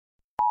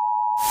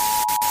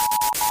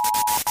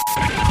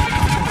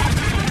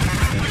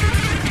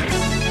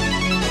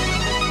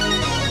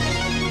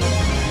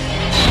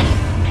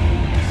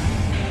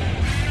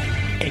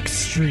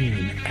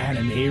Extreme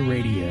Anime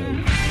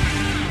Radio.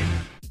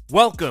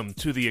 Welcome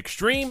to the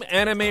Extreme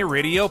Anime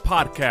Radio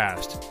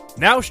Podcast,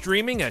 now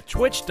streaming at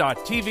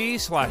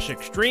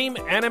twitch.tv/Extreme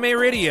Anime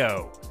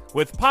Radio,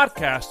 with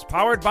podcasts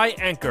powered by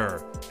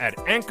Anchor at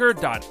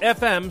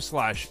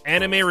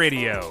anchor.fm/Anime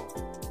Radio.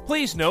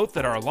 Please note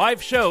that our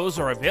live shows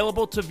are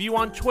available to view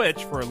on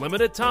Twitch for a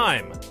limited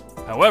time.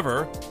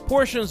 However,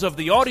 portions of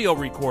the audio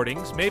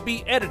recordings may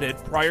be edited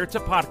prior to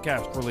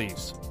podcast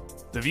release.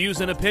 The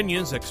views and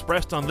opinions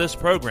expressed on this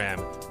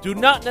program do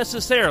not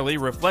necessarily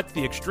reflect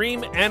the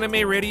Extreme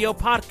Anime Radio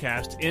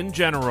Podcast in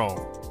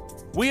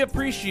general. We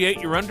appreciate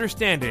your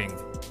understanding,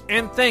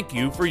 and thank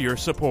you for your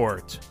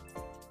support.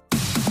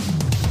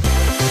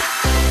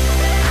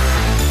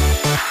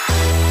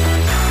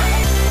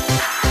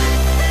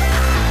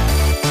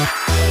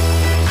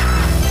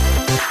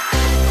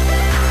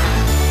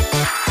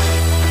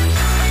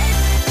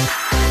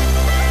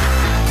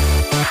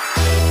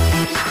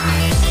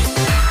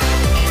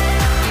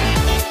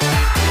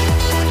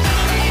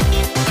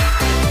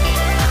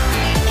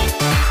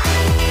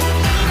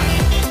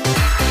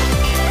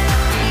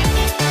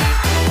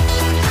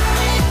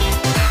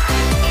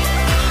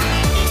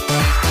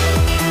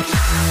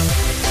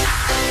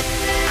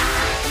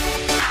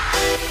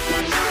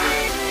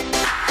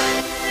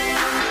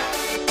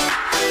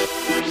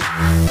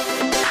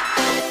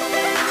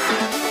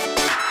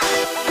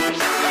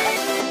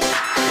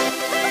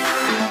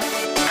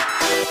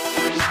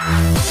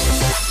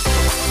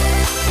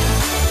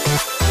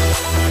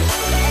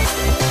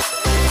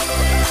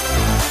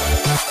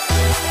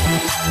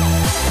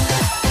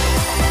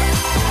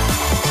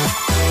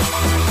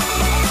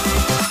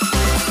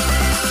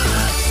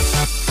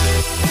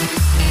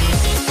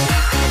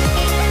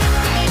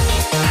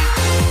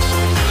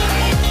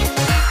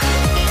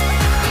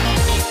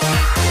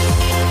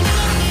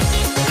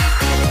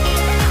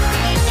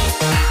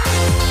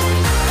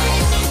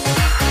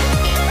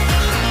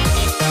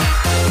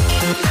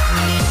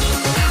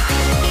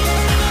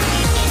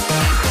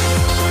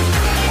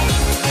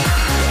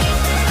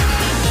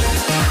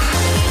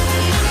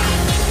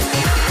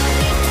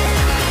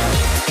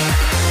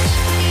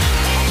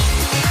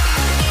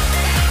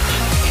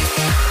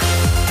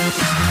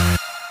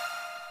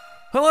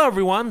 Hello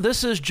everyone,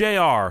 this is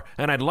JR,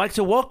 and I'd like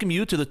to welcome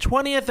you to the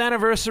 20th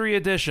anniversary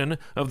edition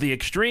of the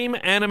Extreme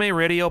Anime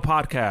Radio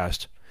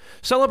Podcast,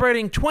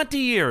 celebrating 20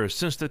 years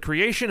since the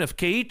creation of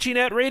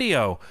Keiichi.net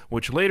Radio,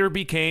 which later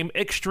became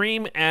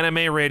Extreme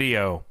Anime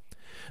Radio.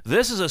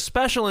 This is a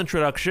special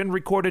introduction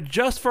recorded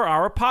just for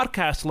our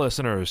podcast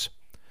listeners.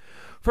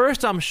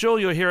 First, I'm sure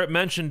you'll hear it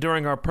mentioned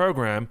during our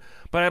program,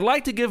 but I'd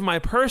like to give my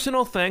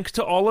personal thanks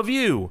to all of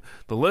you,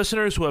 the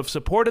listeners who have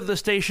supported the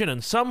station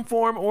in some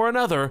form or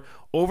another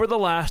over the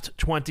last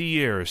 20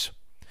 years.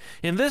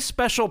 In this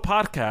special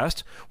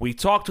podcast, we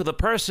talk to the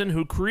person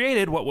who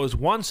created what was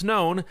once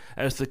known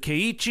as the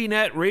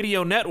Keiichi.net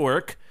Radio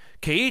Network,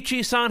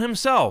 Keiichi-san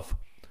himself,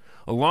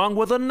 along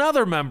with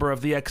another member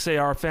of the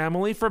XAR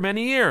family for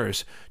many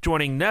years,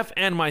 joining Neff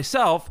and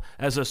myself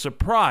as a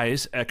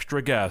surprise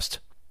extra guest.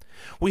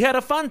 We had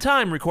a fun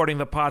time recording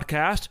the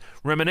podcast,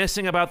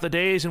 reminiscing about the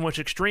days in which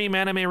Extreme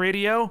Anime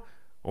Radio,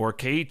 or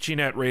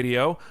Keiichi.net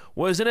Radio,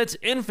 was in its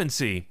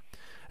infancy,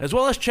 as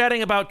well as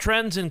chatting about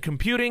trends in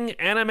computing,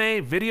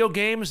 anime, video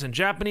games, and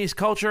Japanese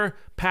culture,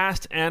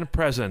 past and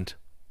present.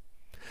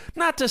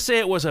 Not to say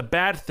it was a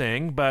bad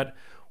thing, but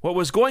what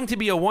was going to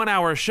be a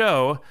 1-hour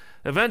show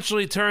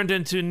eventually turned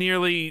into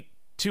nearly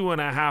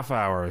 2.5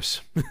 hours.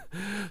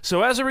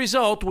 So as a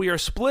result, we are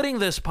splitting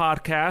this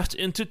podcast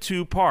into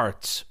 2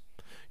 parts.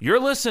 You're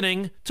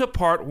listening to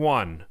Part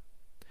 1.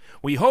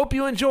 We hope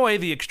you enjoy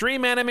the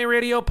Extreme Anime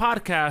Radio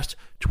Podcast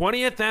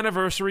 20th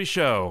Anniversary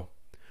Show.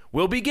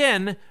 We'll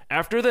begin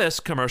after this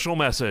commercial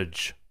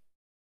message.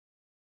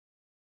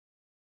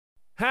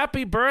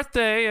 Happy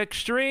birthday,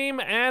 Extreme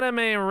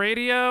Anime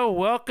Radio.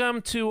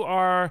 Welcome to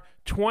our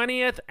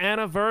 20th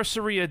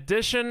Anniversary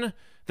Edition.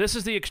 This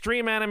is the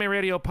Extreme Anime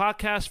Radio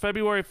Podcast,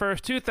 February 1st,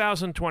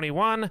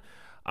 2021.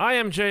 I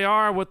am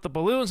JR with the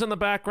balloons in the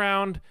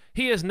background.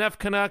 He is Neff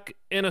Canuck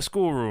in a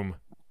schoolroom.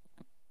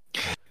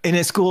 In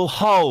a school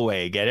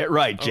hallway. Get it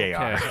right, JR.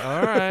 Okay.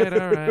 All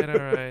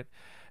right.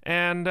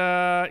 And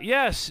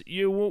yes,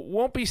 you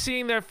won't be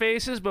seeing their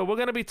faces, but we're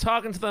going to be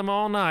talking to them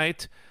all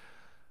night.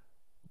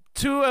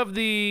 2 of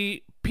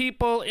the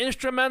people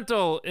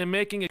instrumental in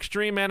making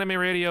Extreme Anime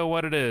Radio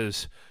what it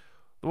is.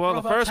 Well,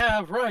 Robots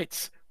have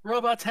rights.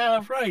 Robots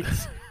have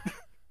rights.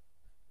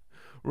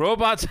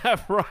 Robots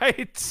have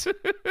rights.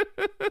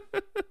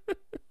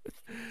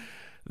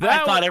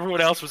 I thought everyone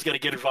else was going to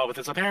get involved with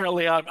this.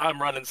 Apparently,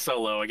 I'm running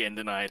solo again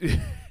tonight.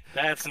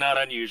 That's not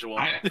unusual.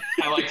 I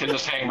like to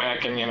just hang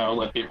back and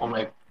let people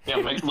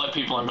let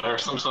people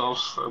embarrass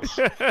themselves.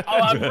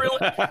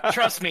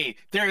 Trust me.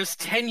 There's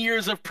 10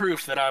 years of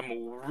proof that I'm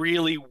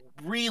really,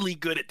 really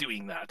good at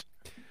doing that.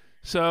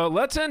 So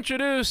let's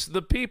introduce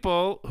the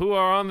people who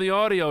are on the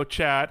audio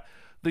chat.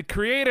 The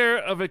creator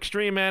of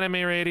Extreme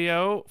Anime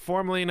Radio,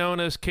 formerly known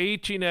as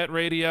Keiichi.net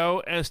Radio,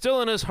 and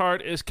still in his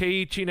heart is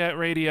Keiichi.net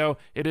Radio.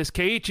 It is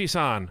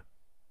Keiichi-san.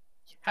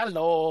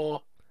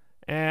 Hello.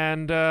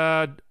 And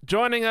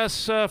joining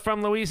us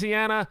from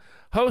Louisiana,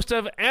 host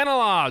of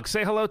Analog.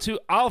 Say hello to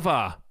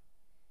Alva.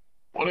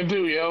 What it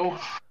do, yo?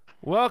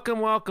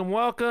 Welcome, welcome,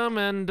 welcome,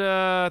 and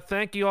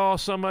thank you all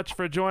so much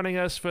for joining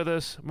us for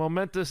this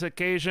momentous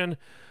occasion.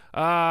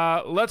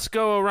 Let's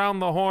go around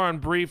the horn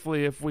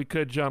briefly, if we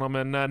could,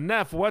 gentlemen.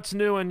 Neff, what's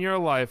new in your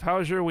life?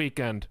 How's your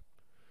weekend?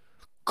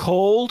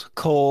 Cold,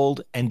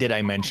 and did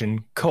I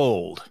mention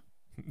cold?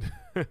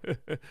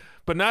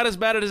 But not as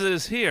bad as it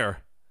is here.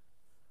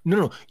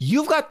 No,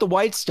 you've got the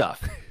white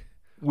stuff.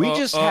 We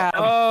just have.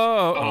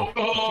 Oh.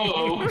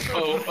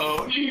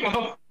 You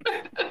know.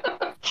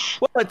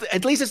 Well,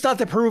 at least it's not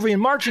the Peruvian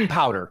marching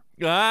powder.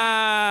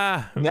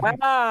 Ah.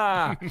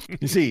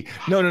 You see,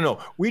 no.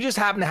 We just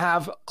happen to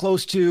have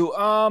close to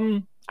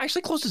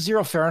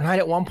 0 Fahrenheit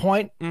at one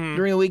point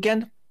during the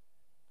weekend.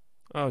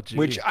 Oh, geez.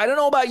 Which I don't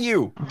know about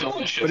you,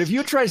 Delicious. but if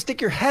you try to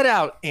stick your head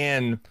out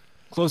in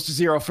close to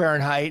 0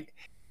 Fahrenheit,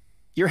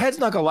 your head's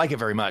not going to like it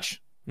very much,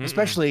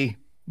 especially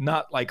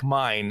not like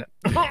mine.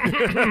 You're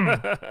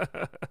kind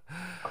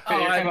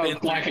I've been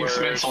of lacking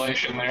through some worse.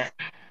 insulation there.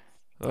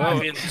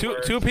 Oh, been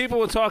through two people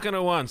were talking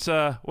at once.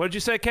 What did you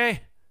say,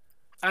 Kay?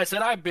 I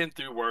said I've been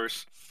through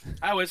worse.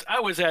 I was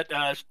at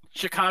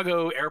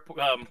Chicago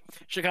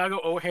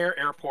O'Hare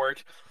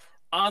Airport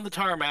on the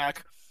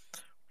tarmac.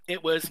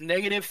 It was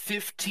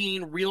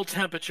 -15 real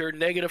temperature,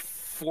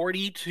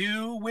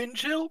 -42 wind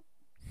chill.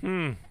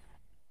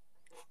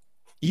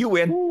 You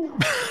win.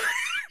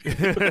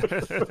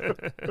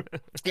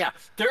 Yeah,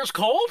 there's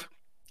cold,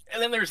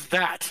 and then there's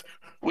that.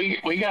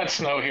 We got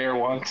snow here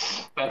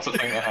once. That's a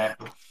thing that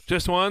happened.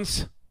 Just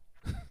once?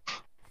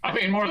 I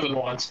mean, more than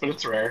once, but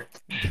it's rare.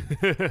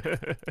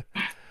 And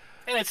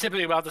it's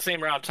typically about the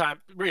same amount of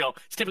time.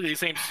 It's typically the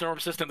same storm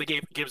system that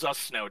gives us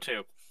snow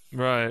too.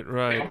 Right.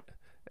 Yeah.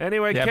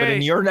 Anyway, Yeah, Kay. but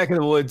in your neck of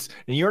the woods,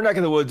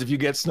 if you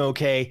get snow,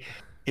 K,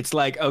 it's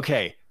like,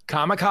 okay,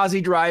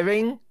 kamikaze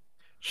driving.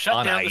 Shut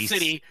On down the ice.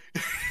 city.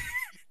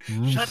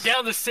 Shut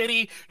down the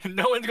city.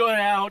 No one's going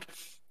out.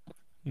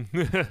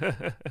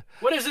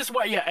 What is this?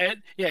 What? Yeah,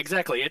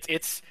 exactly.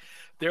 It's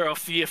there are a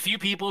few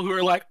people who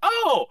are like,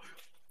 oh,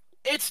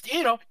 it's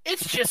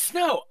just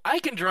snow. I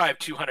can drive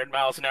 200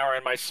 miles an hour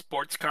in my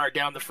sports car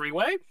down the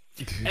freeway.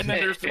 And then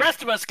there's the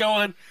rest of us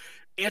going,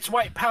 it's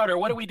white powder.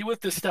 What do we do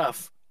with this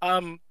stuff?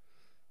 And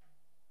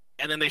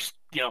then then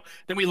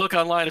we look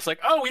online. It's like,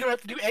 oh, we don't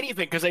have to do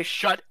anything because they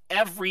shut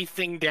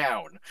everything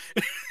down.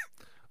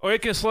 Or you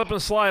can slip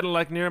and slide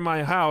like near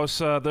my house.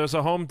 There's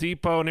a Home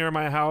Depot near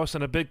my house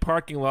and a big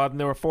parking lot, and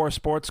there were 4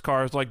 sports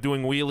cars like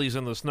doing wheelies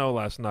in the snow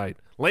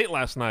late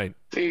last night.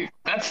 See,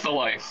 that's the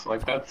life.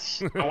 Like I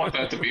want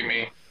that to be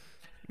me.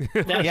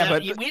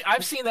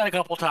 I've seen that a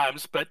couple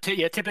times, but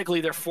typically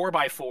they're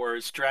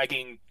 4x4s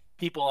dragging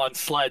people on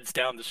sleds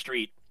down the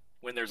street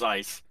when there's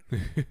ice.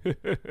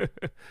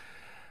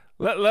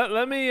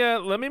 Let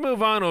me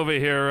move on over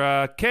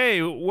here.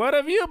 Kay, what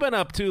have you been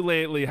up to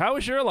lately? How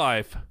is your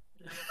life?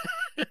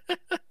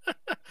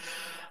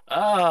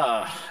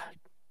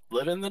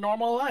 Living the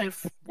normal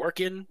life,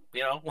 working,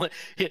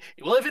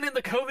 living in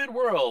the COVID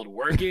world,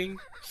 working,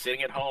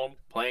 sitting at home,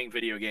 playing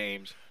video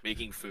games,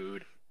 making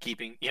food,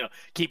 keeping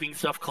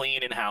stuff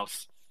clean in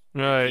house.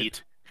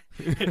 Right.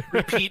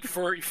 Repeat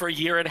for a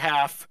year and a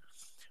half.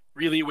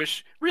 Really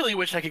wish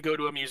I could go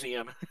to a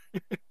museum.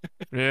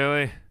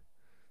 Really?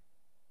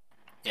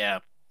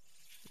 Yeah.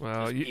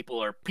 Well,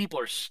 people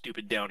are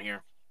stupid down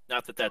here.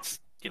 Not that that's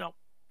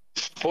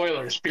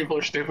Spoilers. People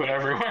are stupid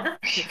everywhere.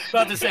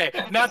 About to say,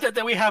 not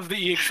that we have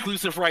the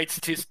exclusive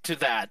rights to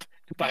that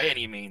by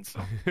any means,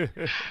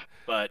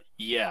 but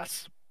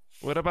yes.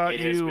 What about It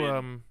has you?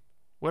 been.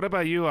 What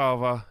about you,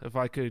 Alva? If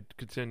I could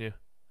continue.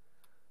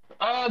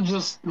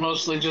 Just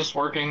mostly just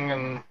working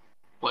and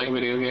playing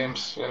video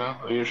games. The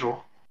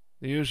usual.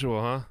 The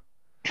usual, huh?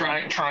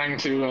 Trying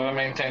to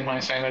maintain my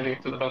sanity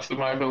to the best of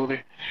my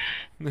ability.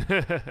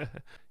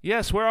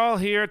 Yes, we're all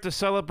here to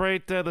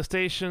celebrate the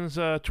station's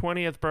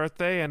 20th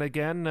birthday. And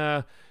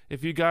again,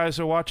 if you guys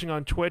are watching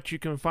on Twitch, you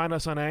can find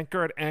us on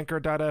Anchor at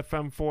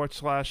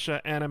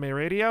anchor.fm/anime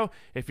radio.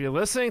 If you're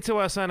listening to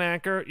us on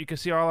Anchor, you can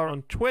see all our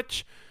on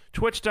Twitch,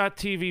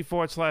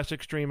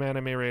 twitch.tv/extreme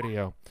anime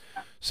radio.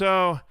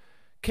 So,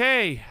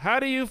 Kay,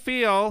 how do you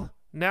feel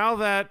now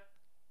that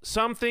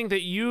something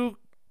that you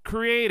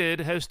created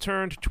has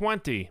turned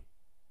 20?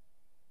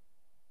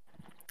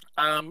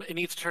 It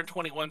needs to turn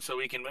 21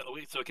 so it can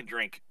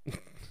drink.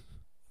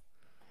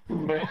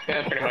 But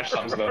that pretty much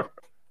sums it up.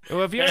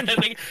 Well, if you're I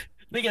think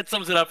that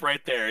sums it up right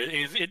there.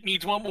 It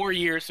needs one more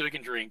year so it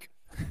can drink.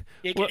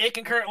 It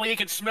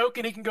can smoke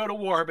and it can go to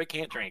war, but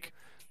can't drink.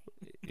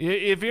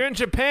 if you're in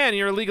Japan,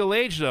 you're legal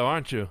age, though,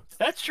 aren't you?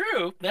 That's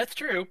true. That's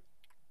true.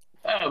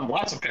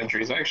 Lots of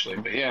countries actually,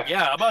 but yeah.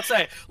 Yeah, I'm about to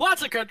say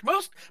lots of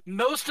countries.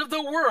 Most of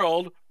the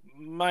world,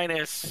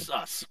 minus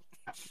us.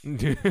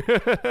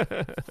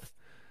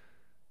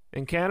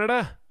 In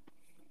Canada?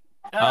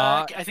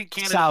 I think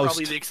Canada's Soused.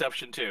 probably the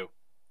exception too.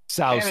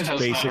 South,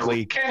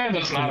 basically.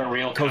 Canada's not a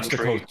real Coast to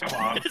country. coast.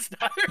 Come on. It's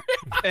not.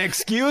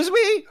 Excuse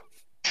me?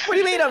 What do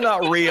you mean I'm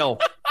not real?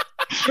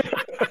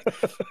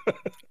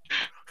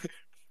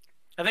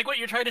 I think what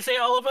you're trying to say,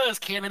 Oliver, is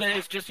Canada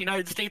is just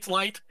United States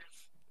light.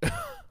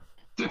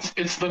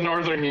 It's the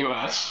northern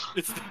U.S.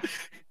 It's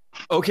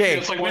Okay.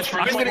 It's like West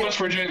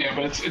Virginia,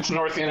 but it's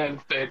North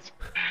United States.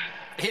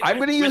 I'm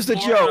going to use the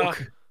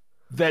joke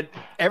that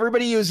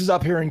everybody uses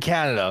up here in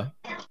Canada.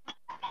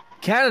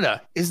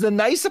 Canada is the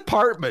nice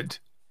apartment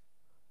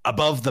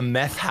above the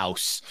meth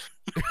house.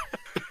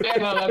 Yeah,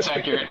 no, that's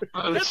accurate.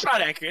 That's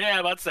not accurate. Yeah, I'm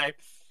about to say.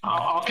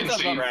 I'll That's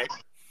concede. about right.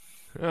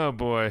 Oh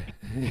boy.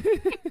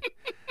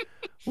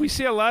 We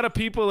see a lot of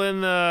people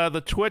in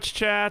the Twitch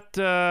chat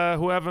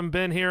who haven't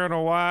been here in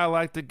a while. I'd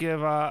like to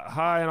give a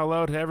hi and a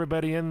hello to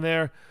everybody in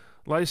there.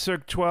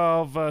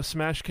 Lycirc12,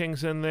 Smash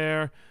King's in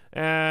there,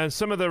 and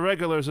some of the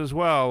regulars as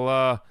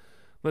well.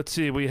 Let's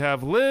see. We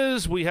have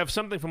Liz. We have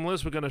something from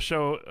Liz we're going to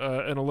show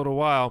in a little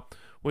while.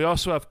 We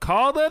also have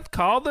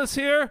Caldeth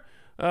here.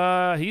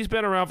 He's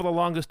been around for the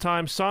longest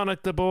time.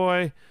 Sonic the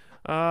Boy.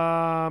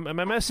 Am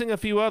I missing a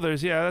few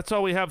others? Yeah, that's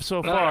all we have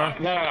so far.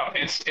 No.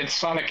 It's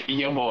Sonic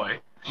Yo Boy.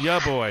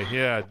 Yeah, boy.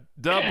 Yeah,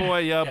 da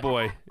boy. Yeah,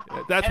 boy.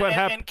 That's what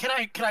happened.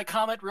 And can I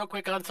comment real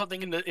quick on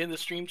something in the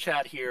stream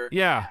chat here?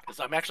 Yeah. Because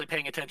I'm actually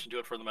paying attention to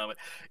it for the moment.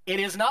 It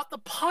is not the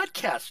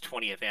podcast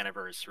 20th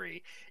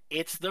anniversary.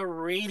 It's the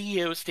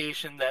radio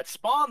station that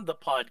spawned the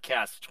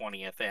podcast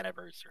 20th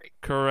anniversary.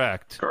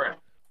 Correct.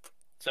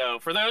 So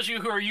for those of you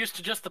who are used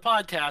to just the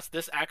podcast,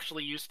 this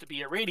actually used to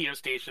be a radio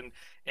station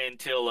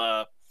until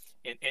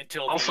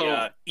Also-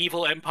 the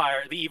evil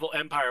empire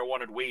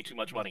wanted way too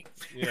much money.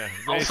 Yeah.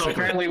 Also, basically.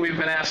 apparently, we've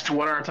been asked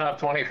what our top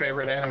 20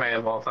 favorite anime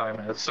of all time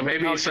is. So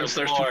maybe Oh, since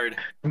good there's Lord.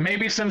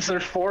 since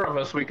there's 4 of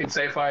us, we could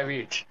say 5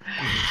 each.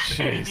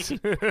 Jeez.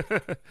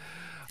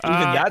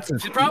 Even that's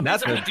The problem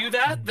is that's if we do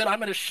that, then I'm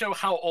going to show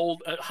how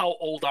old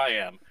I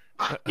am.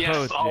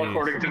 Yes, Oh, all geez.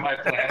 according to my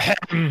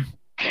plan.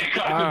 Kick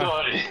out the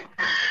door.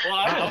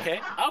 Well,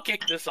 okay, I'll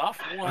kick this off.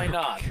 Why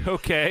not?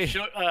 Okay.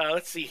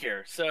 Let's see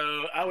here.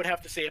 So I would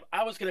have to say if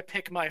I was going to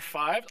pick my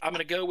 5, I'm going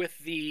to go with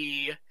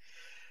the.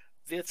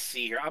 Let's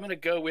see here. I'm going to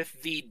go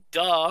with the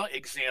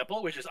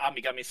example, which is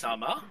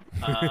Amigami-sama.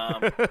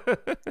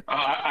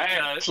 I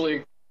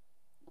actually.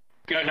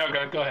 Go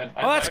ahead.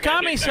 Oh, that's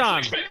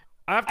Kami-san.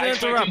 I have to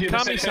interrupt.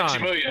 Kami-san.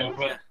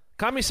 Kami-san.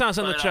 Kami-san's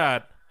in the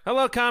chat.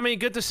 Hello, Kami.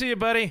 Good to see you,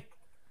 buddy.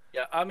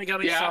 Yeah,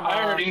 Amigami-sama. Yeah,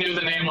 I already knew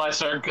the name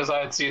Lycirc because I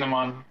had seen him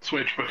on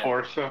Switch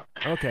before. So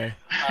Okay.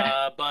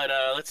 But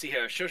let's see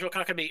here. Shoujo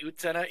Kakame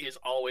Utsena is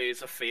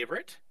always a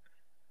favorite.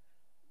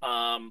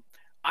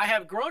 I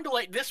have grown to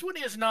like this one.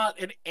 Is not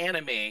an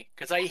anime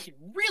because I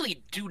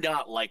really do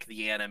not like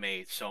the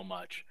anime so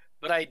much,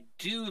 but I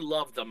do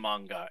love the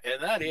manga,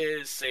 and that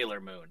is Sailor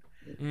Moon.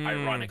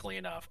 Ironically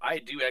enough, I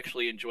do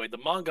actually enjoy the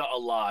manga a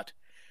lot.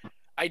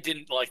 I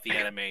didn't like the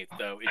anime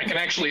though. I can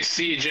actually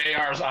see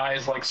JR's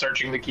eyes like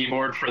searching the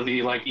keyboard for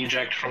the like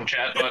eject from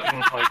chat button.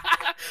 Like,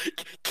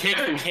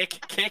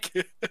 kick.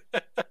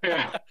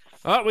 yeah.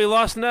 Oh, we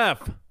lost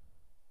Neff.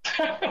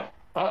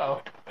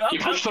 Uh-oh. You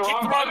pushed the Kick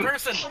wrong button.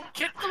 person.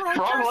 Kick the wrong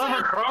Wrong person.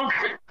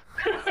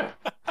 lever,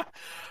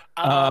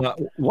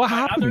 Kronk. what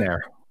happened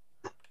there?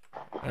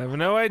 I have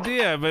no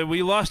idea, but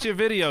we lost your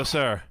video,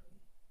 sir.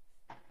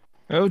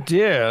 Oh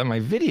dear, my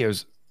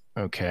videos.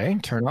 Okay,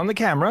 turn on the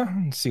camera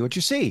and see what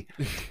you see.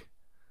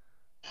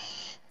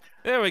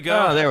 There we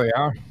go. Oh, there we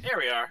are. There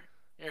we are.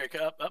 Here we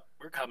go. Up,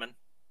 we're coming.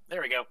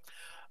 There we go.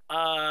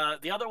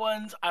 The other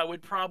ones, I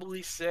would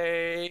probably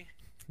say,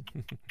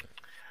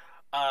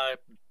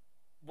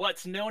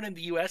 what's known in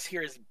the U.S.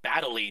 here is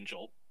Battle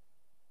Angel.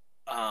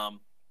 So,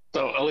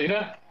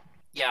 Alita?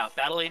 Yeah,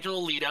 Battle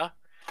Angel Alita.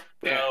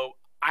 Yeah. So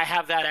I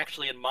have that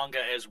actually in manga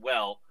as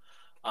well.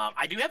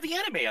 I do have the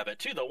anime of it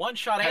too, the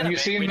one-shot anime. Have you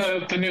seen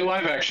the new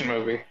live-action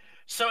movie?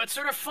 So it's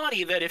sort of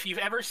funny that if you've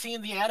ever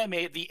seen the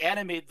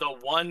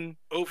one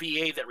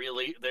OVA that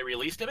they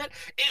released of it,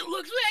 it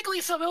looks vaguely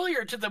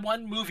familiar to the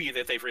one movie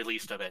that they've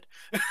released of it.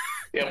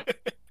 Yep.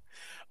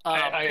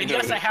 I and enjoyed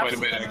yes, it I have quite a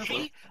seen bit, the movie.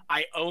 actually.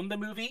 I own the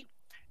movie,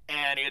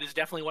 and it is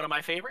definitely one of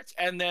my favorites.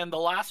 And then the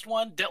last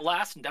one,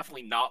 last and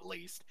definitely not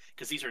least,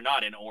 because these are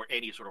not in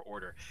any sort of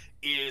order,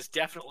 is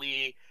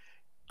definitely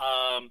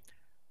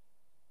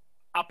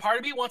a part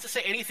of me wants to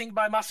say anything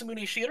by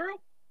Masamune Shirow,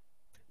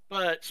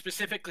 but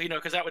specifically,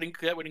 because that would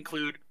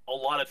include a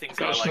lot of things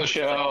that I Ghost in like. the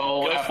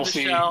Shell, Ghost in the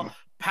Appleseed. Shell,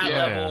 Pat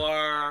Yeah.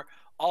 Lemore,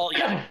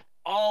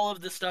 all of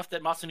the stuff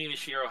that Masamune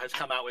Shirow has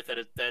come out with that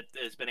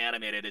has been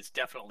animated is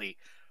definitely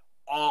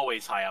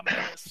always high on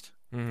my list.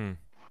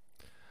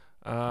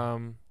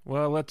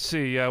 Well, let's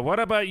see. What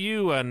about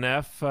you,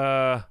 Neff?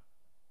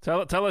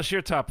 Tell us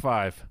your top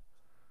 5.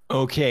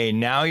 Okay,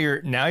 now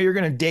you're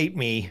gonna date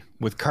me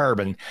with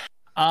Carbon.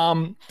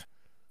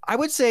 I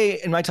would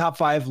say in my top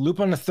 5,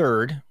 Lupin the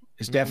Third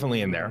is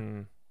definitely in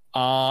there.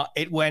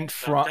 It went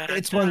from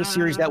it's one of the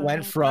series that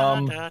went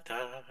from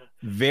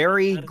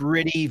very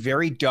gritty,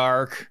 very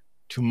dark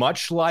to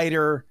much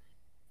lighter,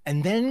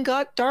 and then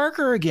got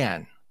darker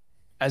again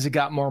as it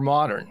got more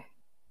modern.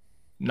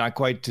 Not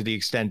quite to the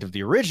extent of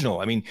the original.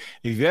 I mean,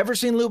 if you've ever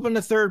seen Lupin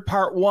the Third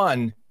Part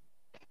 1,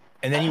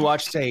 and then you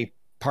watch, say,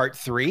 Part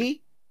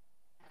 3,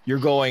 you're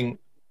going,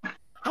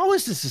 how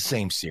is this the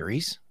same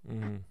series?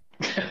 Mm.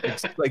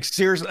 It's like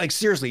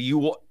seriously, you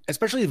will,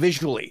 especially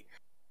visually,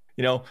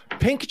 you know,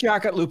 Pink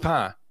Jacket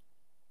Lupin.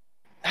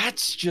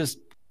 That's just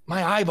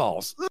my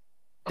eyeballs.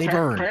 They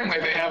burn. Apparently,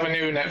 they have a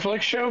new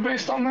Netflix show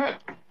based on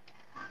that.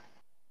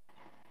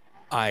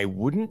 I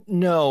wouldn't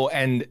know.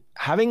 And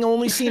having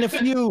only seen a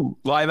few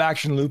live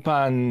action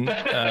Lupin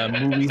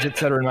movies,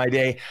 etc., in my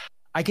day,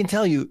 I can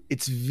tell you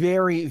it's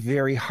very,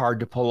 very hard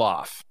to pull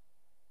off.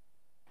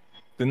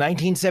 The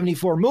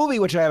 1974 movie,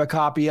 which I have a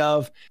copy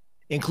of,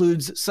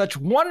 includes such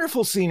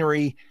wonderful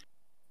scenery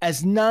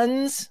as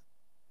nuns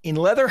in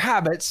leather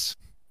habits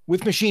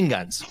with machine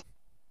guns.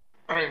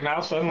 All right,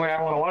 now suddenly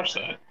I want to watch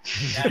that.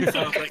 That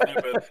sounds like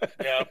Lupin.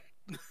 Yeah.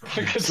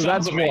 It So sounds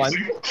that's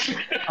amazing.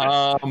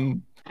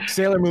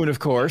 Sailor Moon, of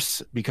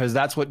course, because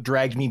that's what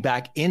dragged me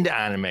back into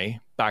anime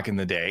back in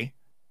the day.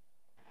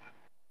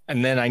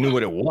 And then I knew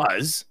what it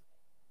was,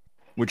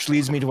 which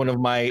leads me to one of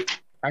my,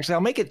 actually,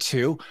 I'll make it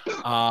two,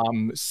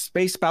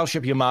 Space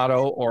Battleship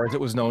Yamato, or as it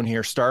was known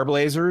here, Star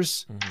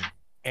Blazers,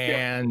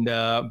 and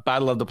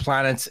Battle of the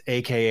Planets,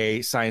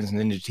 aka Science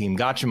Ninja Team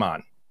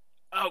Gatchaman.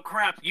 Oh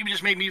crap! You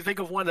just made me think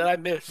of one that I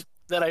missed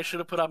that I should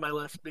have put on my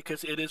list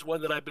because it is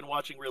one that I've been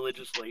watching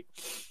religiously.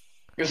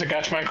 Is it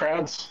Gatchaman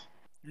Crowds?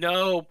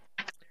 No.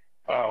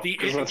 Oh,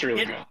 because that's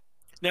really good.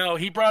 No,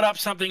 he brought up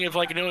something of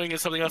like knowing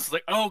is something else. It's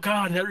like, oh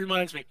god, that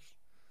reminds me.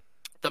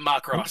 The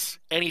Macross.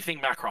 Anything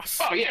Macross.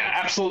 Oh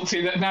yeah, absolutely.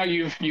 See that now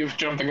you've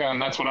jumped the gun.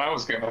 That's what I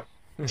was gonna.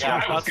 Yeah, I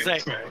was about to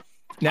say.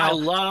 Now, I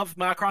love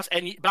Macross,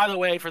 and by the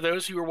way, for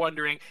those who are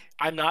wondering,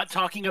 I'm not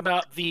talking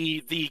about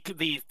the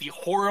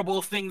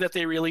horrible thing that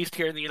they released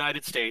here in the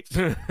United States.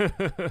 I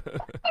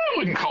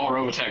wouldn't call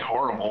Robotech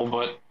horrible,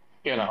 but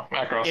you know,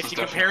 Macross If is you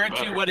compare it definitely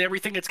to better. what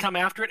everything that's come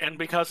after it, and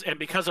because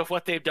of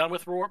what they've done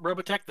with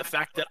Robotech, the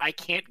fact that I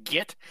can't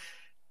get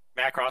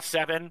Macross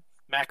 7,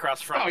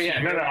 Macross Frontier. Oh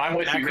yeah, no, I'm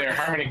with you Macross- there.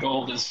 Harmony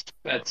Gold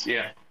that's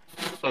yeah.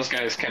 Those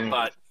guys can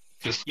But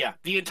just yeah,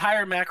 the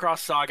entire Macross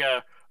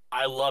saga,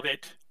 I love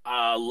it.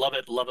 Love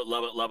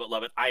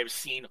it. I have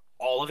seen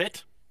all of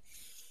it,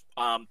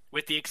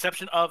 with the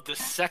exception of the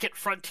second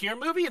Frontier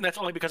movie, and that's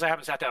only because I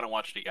haven't sat down and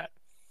watched it yet.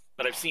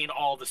 But I've seen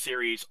all the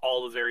series,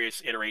 all the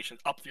various iterations,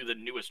 up through the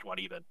newest one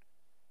even.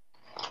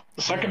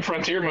 The second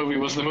Frontier movie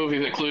was the movie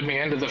that clued me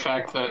into the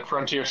fact that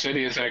Frontier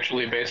City is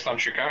actually based on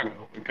Chicago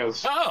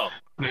because Oh,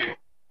 they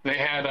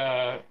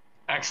had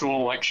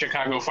actual like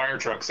Chicago fire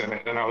trucks in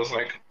it, and I was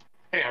like,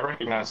 hey, I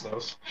recognize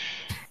those.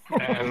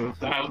 And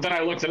then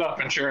I looked it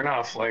up, and sure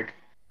enough, like.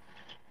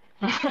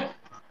 Let's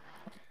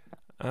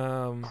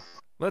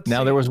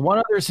now see. there was one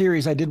other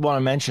series I did want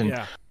to mention,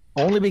 Yeah.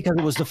 only because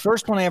it was the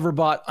first one I ever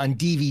bought on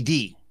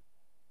DVD.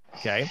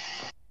 Okay,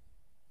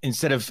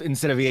 instead of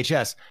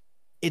VHS.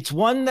 It's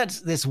one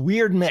that's this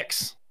weird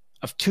mix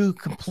of two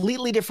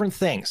completely different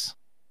things.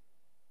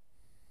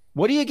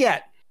 What do you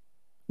get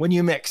when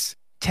you mix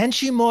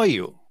Tenchi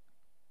Muyo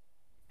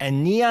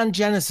and Neon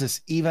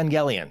Genesis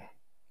Evangelion?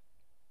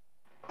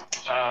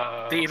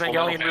 the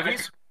Evangelion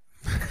movies?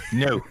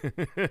 No.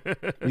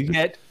 You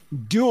get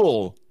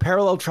Dual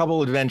Parallel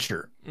Trouble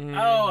Adventure.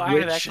 Oh, I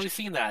Which- have actually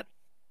seen that.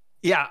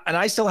 Yeah, and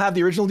I still have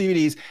the original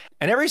DVDs.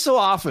 And every so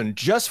often,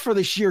 just for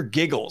the sheer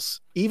giggles,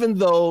 even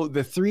though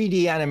the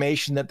 3D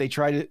animation that they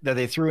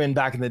threw in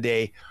back in the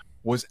day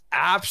was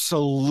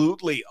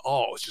absolutely,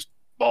 it's just,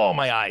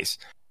 my eyes.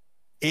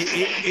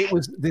 It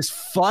was this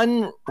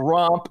fun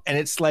romp, and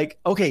it's like,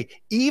 okay,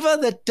 Eva,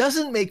 that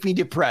doesn't make me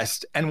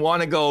depressed and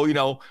want to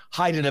go,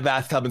 hide in a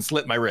bathtub and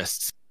slit my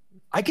wrists.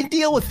 I can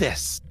deal with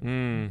this.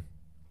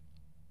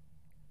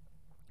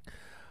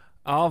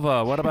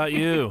 Alva, what about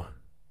you?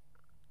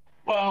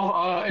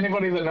 Well,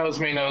 anybody that knows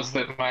me knows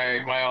that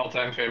my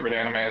all-time favorite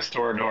anime is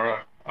Toradora.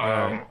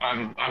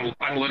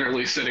 I'm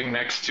literally sitting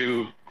next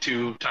to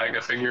two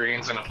Taiga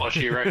figurines and a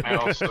plushie right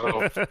now.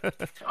 So,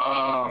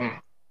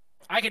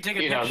 I could take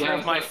a picture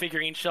of my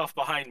figurine shelf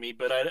behind me,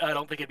 but I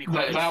don't think it'd be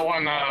quite. that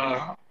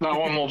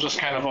one will just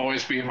kind of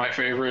always be my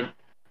favorite.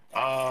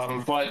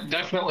 But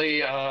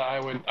definitely, I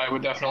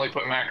would definitely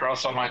put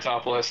Macross on my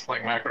top list.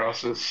 Like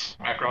Macross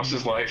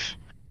is life.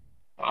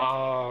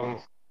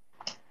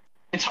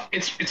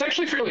 It's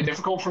actually fairly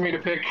difficult for me to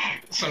pick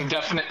some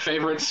definite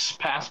favorites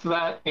past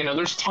that.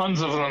 There's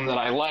tons of them that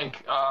I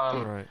like.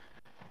 Right.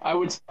 I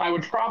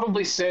would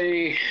probably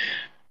say,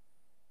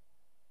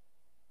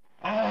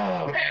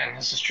 oh man,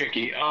 this is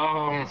tricky.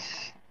 I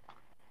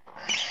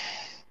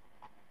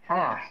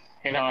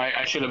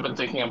should have been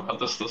thinking about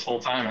this whole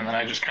time, and then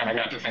I just kind of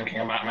got to thinking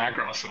about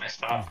Macross and I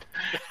stopped.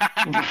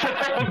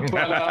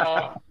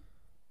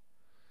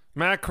 But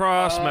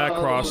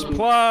Macross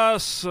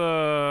Plus.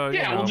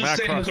 we'll just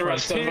say that the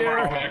rest of them are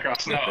all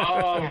Macross.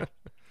 No,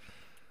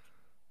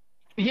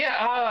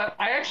 I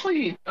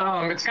actually,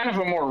 it's kind of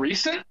a more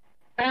recent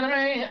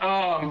anime,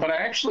 but I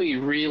actually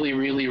really,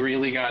 really,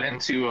 really got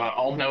into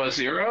All Noah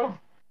Zero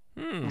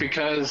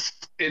because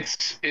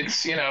it's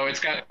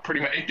got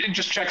pretty much, it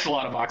just checks a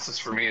lot of boxes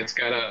for me. It's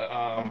got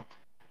a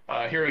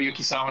Hiroyuki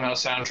Sawano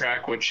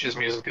soundtrack, which his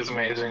music is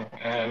amazing,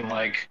 and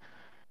like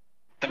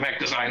the mech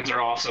designs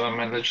are awesome,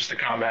 and just the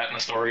combat and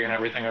the story and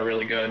everything are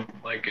really good.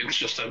 Like, it's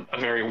just a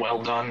very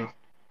well done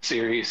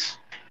series.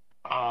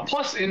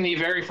 Plus, in the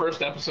very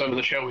first episode of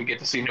the show, we get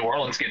to see New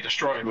Orleans get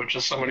destroyed, which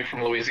is somebody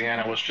from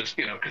Louisiana was just,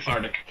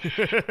 cathartic.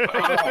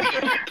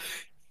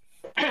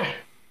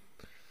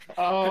 What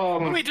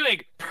are we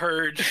doing?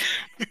 Purge.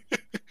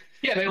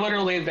 Yeah, they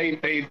literally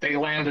they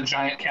land a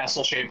giant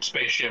castle-shaped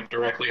spaceship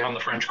directly on the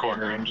French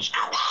Quarter and just.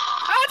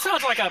 That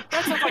sounds like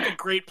a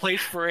great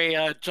place for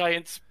a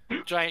giant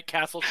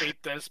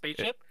castle-shaped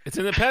spaceship. It's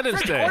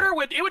Independence French Day. Quarter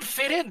would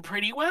fit in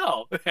pretty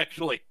well,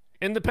 actually.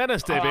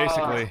 Independence Day,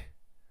 basically.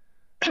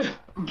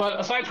 But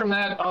aside from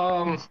that,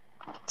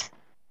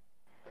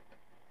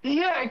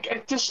 yeah, I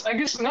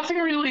guess nothing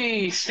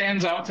really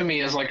stands out to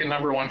me as like a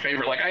number one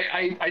favorite. Like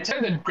I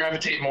tend to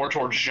gravitate more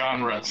towards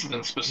genres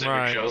than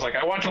specific shows. Like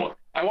I watch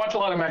a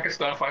lot of mecha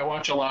stuff. I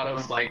watch a lot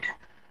of like,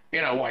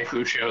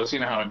 waifu shows. You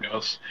know how it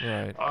goes.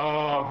 Right.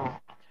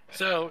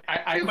 So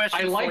I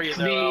question like for you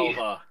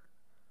though,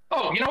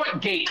 Oh, you know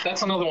what? Gate.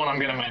 That's another one I'm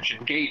going to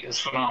mention. Gate is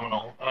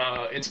phenomenal.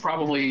 It's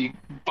probably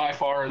by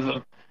far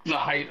the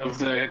height of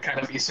the kind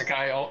of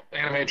isekai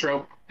anime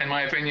trope, in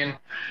my opinion.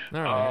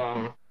 All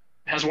right.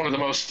 Has one of the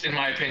most, in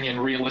my opinion,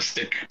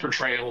 realistic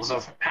portrayals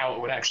of how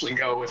it would actually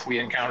go if we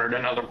encountered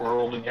another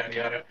world and yada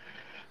yada.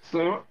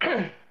 So,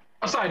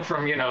 aside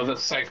from the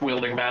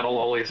scythe-wielding battle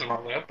lollies and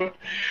all that, but.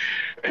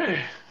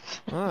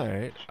 All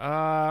right.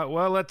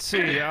 Well, let's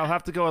see. I'll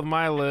have to go with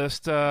my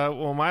list.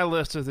 Well, my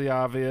list is the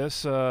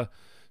obvious.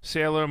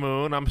 Sailor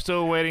Moon. I'm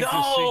still waiting to see.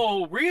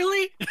 No,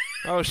 really?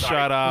 Oh,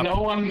 shut up.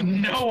 No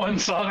one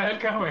saw that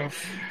coming.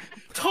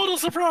 Total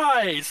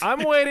surprise.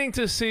 I'm waiting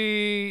to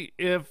see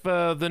if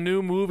the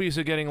new movies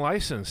are getting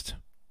licensed,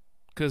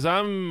 because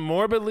I'm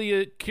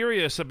morbidly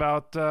curious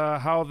about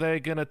how they're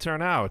gonna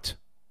turn out.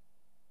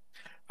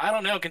 I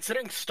don't know.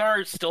 Considering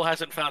Starz still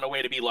hasn't found a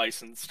way to be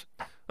licensed.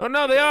 Oh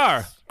no, they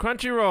are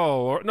Crunchyroll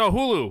or no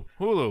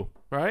Hulu,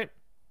 right?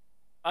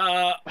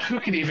 Who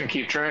can even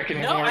keep track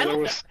anymore?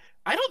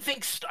 I don't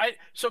think so.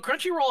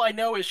 Crunchyroll, I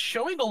know, is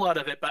showing a lot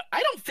of it, but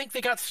I don't think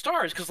they got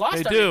Starz, because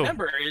last I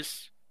remember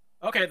is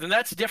okay. Then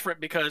that's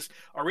different, because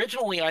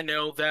originally I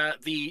know that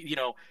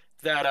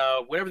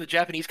whatever the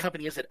Japanese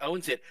company is that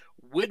owns it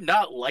would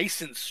not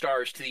license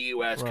Starz to the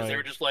U.S. because they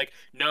were just like,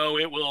 no,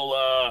 it will.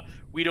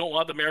 We don't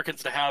want the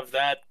Americans to have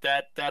that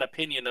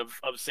opinion of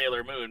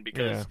Sailor Moon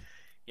because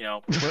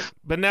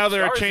But now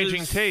they're Starz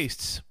changing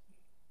tastes.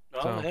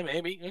 Oh, so.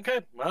 Maybe okay.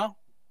 Well.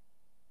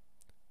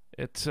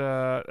 It's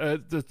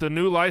the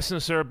new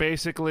licensor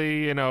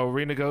basically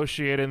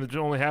renegotiated, and it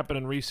only happened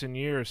in recent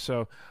years.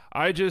 So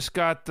I just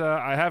got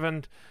I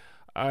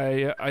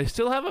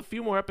still have a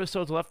few more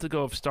episodes left to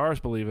go of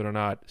Starz, believe it or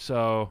not.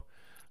 So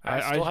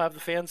I still have the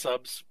fan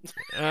subs.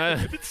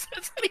 If it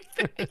says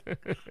anything.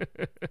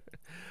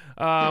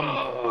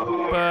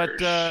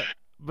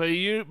 But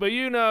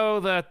you know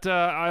that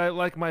I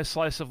like my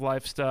slice of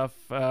life stuff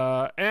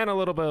and a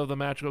little bit of the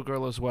Magical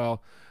Girl as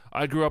well.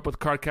 I grew up with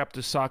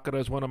Cardcaptor Sakura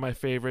as one of my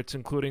favorites,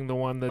 including the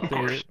one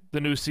that the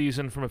new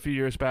season from a few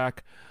years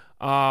back.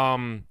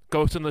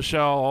 Ghost in the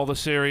Shell, all the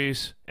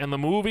series, and the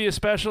movie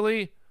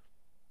especially,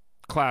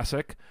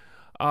 classic.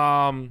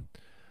 And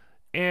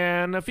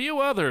a few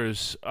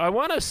others. I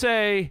want to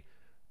say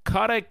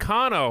Kare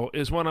Kano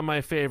is one of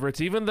my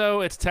favorites, even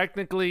though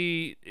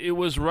it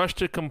was rushed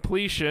to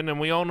completion, and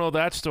we all know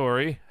that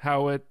story,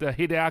 how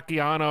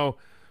Hideaki Anno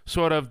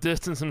sort of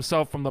distanced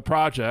himself from the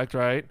project,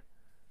 right?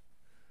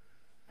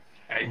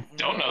 I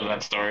don't know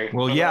that story.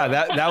 Well, yeah,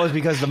 that was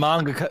because the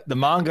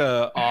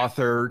manga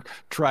author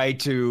tried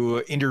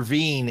to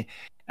intervene,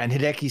 and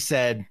Hideki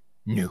said,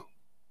 "No,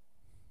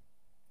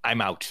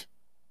 I'm out."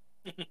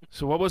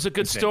 So what was a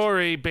good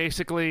story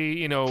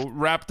basically,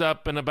 wrapped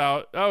up in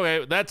about,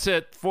 okay, that's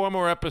it, 4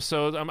 more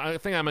episodes. I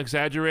think I'm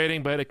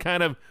exaggerating, but it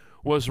kind of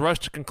was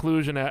rushed to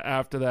conclusion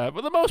after that.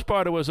 For the most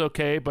part, it was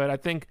okay, but I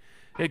think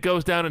it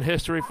goes down in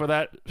history for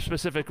that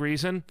specific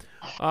reason.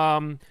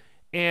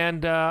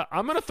 And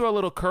I'm going to throw a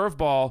little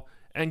curveball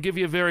and give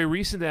you a very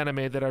recent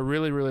anime that I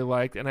really, really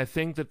liked, and I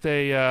think that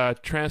they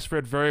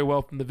transferred very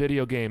well from the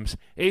video games.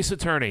 Ace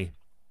Attorney.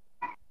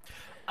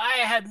 I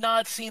had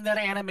not seen that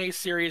anime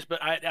series, but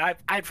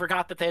I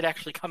forgot that they'd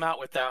actually come out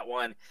with that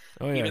one.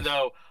 Oh, yes. Even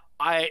though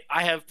I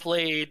have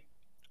played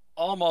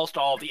almost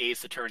all the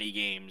Ace Attorney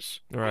games,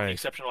 with the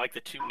exception of like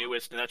the 2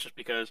 newest, and that's just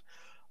because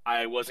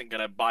I wasn't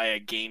going to buy a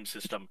game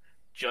system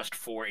just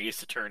for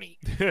Ace Attorney.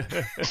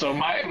 So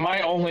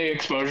my only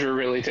exposure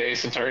really to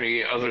Ace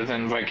Attorney, other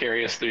than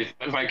vicariously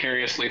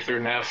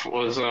through Neff,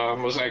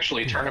 was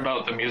actually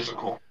Turnabout the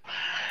musical,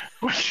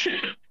 which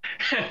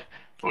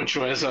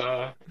was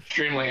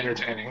extremely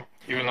entertaining,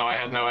 even though I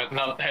had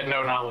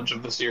no knowledge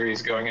of the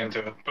series going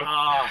into it.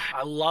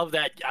 I love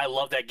that. I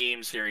love that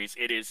game series.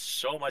 It is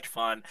so much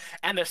fun,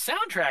 and the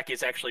soundtrack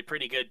is actually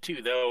pretty good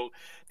too. Though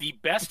the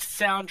best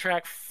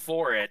soundtrack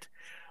for it,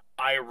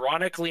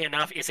 ironically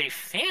enough, is a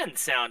fan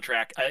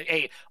soundtrack,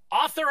 a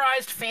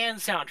authorized fan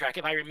soundtrack.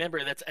 If I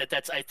remember, that's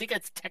I think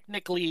that's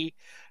technically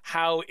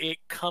how it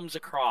comes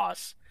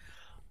across.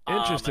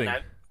 Interesting.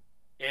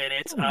 And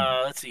it's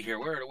let's see here,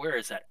 where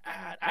is that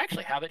at? I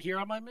actually have it here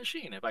on my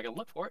machine if I can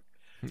look for it.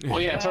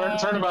 Well, yeah,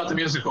 Turnabout the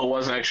Musical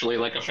was actually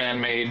like a fan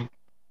made,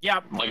 Yeah,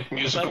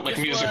 musical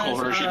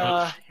version.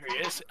 Here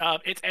it is.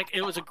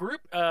 It was a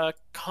group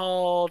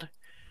called.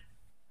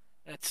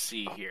 Let's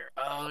see here.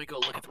 Let me go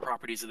look at the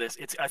properties of this.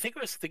 I think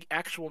it was the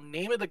actual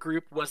name of the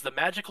group was the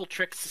Magical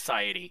Trick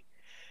Society,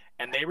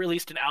 and they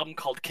released an album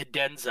called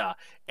Cadenza,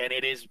 and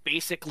it is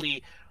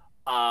basically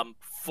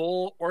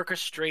full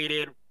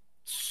orchestrated,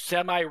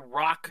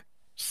 semi-rock,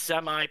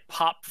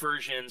 semi-pop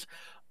versions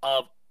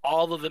of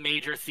all of the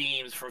major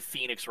themes from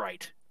Phoenix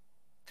Wright.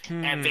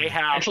 And they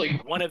have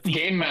actually one of the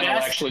Game Metal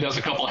best, actually does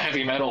a couple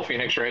heavy metal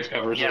Phoenix Wright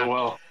covers as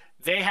well.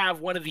 They have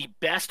one of the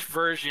best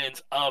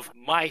versions of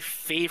my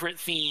favorite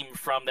theme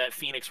from that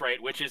Phoenix Wright,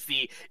 which is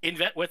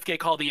what they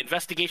call the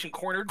Investigation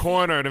Cornered.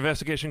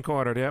 Investigation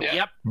Cornered, yep.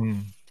 Yep.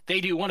 They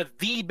do one of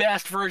the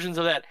best versions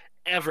of that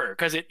ever,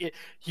 because of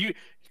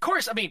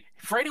course, I mean,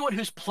 for anyone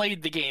who's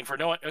played the game, for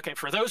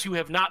those who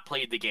have not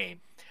played the game,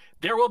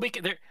 there will be,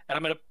 and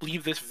I'm going to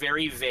leave this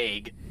very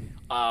vague.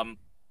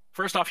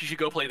 First off, you should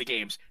go play the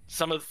games.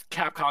 Some of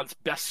Capcom's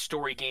best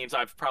story games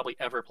I've probably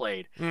ever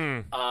played.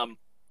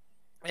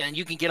 And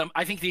you can get them.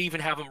 I think they even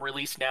have them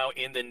released now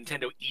in the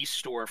Nintendo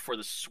eStore for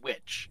the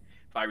Switch,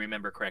 if I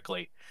remember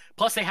correctly.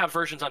 Plus, they have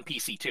versions on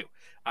PC too.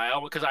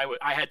 Because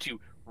I had to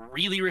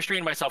really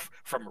restrain myself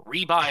from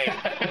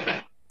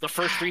rebuying the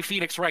first 3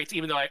 Phoenix Wrights,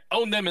 even though I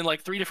own them in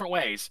like 3 different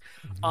ways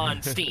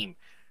on Steam.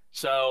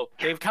 So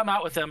they've come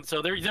out with them,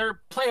 so they're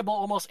playable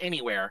almost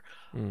anywhere.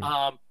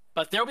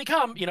 But they'll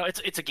become,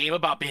 it's a game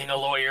about being a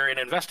lawyer and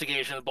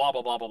investigation, blah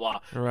blah blah blah blah.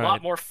 Right. A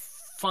lot more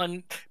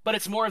fun, but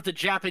it's more of the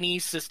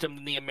Japanese system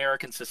than the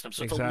American system,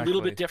 so it's a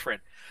little bit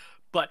different.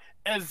 But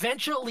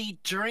eventually,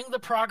 during the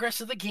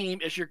progress of the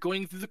game, as you're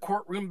going through the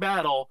courtroom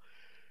battle,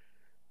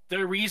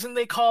 the reason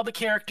they call the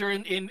character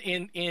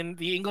in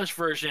the English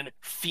version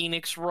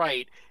Phoenix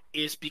Wright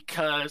is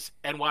because,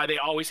 and why they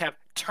always have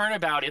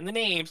Turnabout in the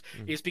names,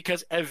 is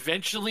because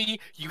eventually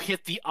you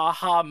hit the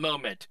aha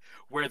moment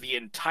where the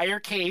entire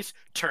case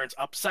turns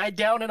upside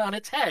down and on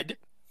its head,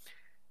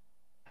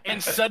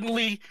 and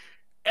suddenly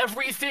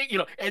everything,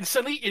 and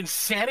suddenly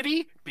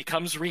insanity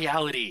becomes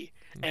reality,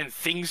 and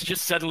things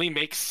just suddenly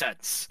make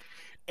sense.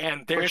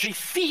 And there's a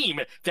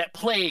theme that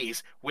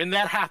plays when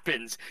that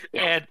happens.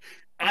 And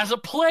as a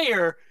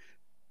player,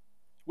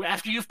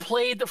 after you've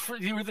played the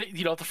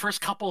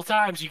first couple of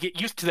times, you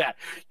get used to that.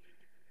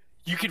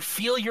 You can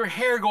feel your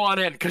hair go on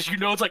end because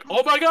it's like,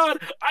 oh my god,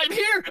 I'm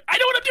here, I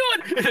know what I'm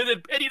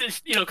doing, and you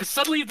just because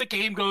suddenly the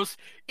game goes,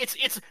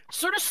 it's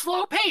sort of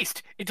slow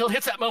paced until it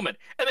hits that moment,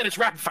 and then it's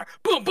rapid fire,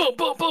 boom, boom,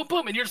 boom, boom,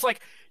 boom, and you're just like,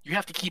 you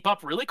have to keep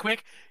up really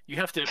quick. You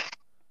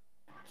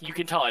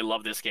can tell I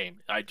love this game.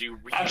 I do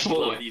really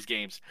love these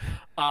games.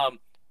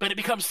 But it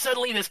becomes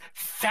suddenly this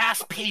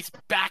fast paced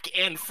back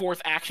and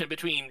forth action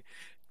between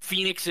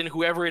Phoenix and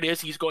whoever it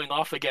is he's going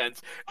off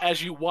against,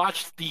 as you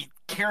watch the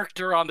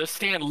character on the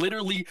stand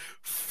literally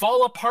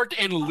fall apart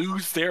and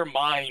lose their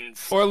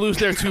minds, or lose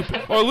their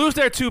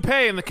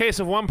toupee in the case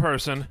of one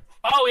person.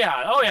 Oh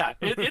yeah.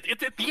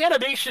 The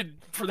animation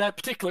for that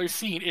particular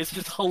scene is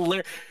just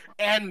hilarious.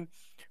 And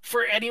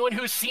for anyone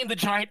who's seen the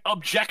giant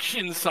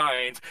objection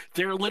signs,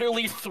 they're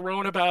literally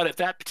thrown about at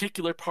that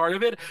particular part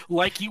of it,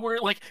 like you would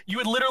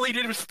literally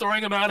just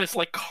throwing them out as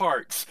like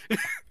cards.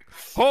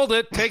 Hold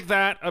it, take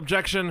that,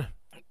 objection.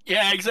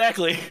 Yeah,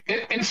 exactly.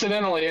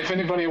 Incidentally, if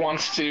anybody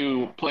wants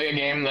to play a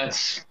game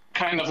that's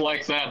kind of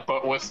like that,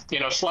 but with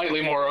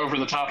slightly more over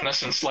the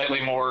topness and slightly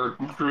more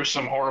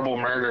gruesome, horrible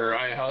murder,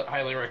 I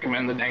highly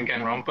recommend the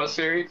Danganronpa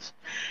series.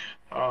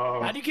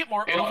 How do you get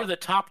more over the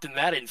top than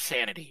that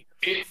insanity?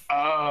 It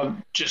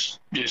just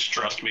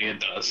trust me, it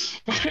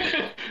does.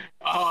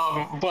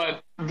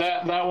 But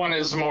that one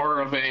is more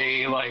of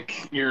a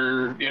like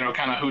your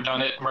kind of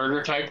whodunit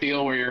murder type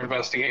deal where you're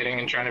investigating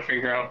and trying to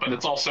figure out. But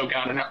it's also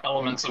got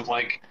elements of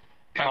like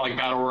kind of like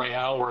Battle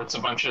Royale, where it's a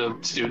bunch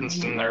of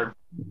students and they're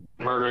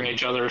murdering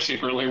each other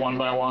secretly one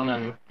by one.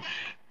 And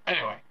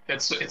anyway,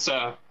 it's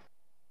got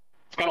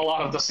a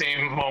lot of the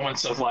same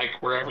moments of like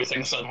where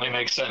everything suddenly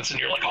makes sense and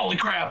you're like, holy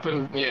crap!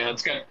 And yeah,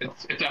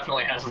 it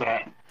definitely has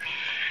that.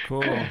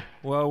 Cool.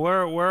 Well,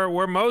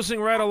 we're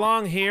moseying right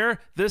along here.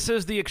 This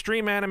is the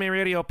Extreme Anime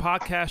Radio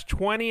Podcast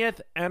 20th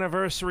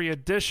Anniversary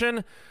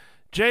Edition.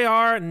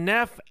 JR,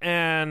 Neff,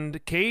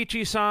 and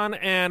Keiichi-san,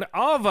 and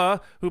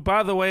Alva, who,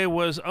 by the way,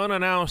 was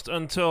unannounced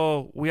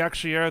until we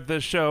actually aired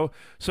this show.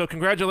 So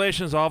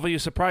congratulations, Alva. You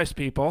surprised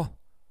people.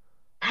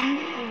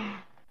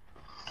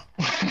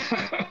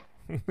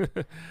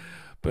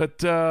 But,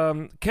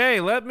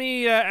 Kay, let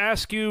me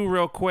ask you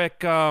real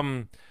quick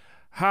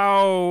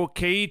how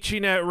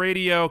Keiichi-Net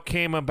Radio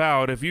came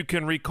about, if you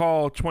can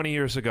recall 20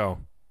 years ago.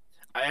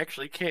 I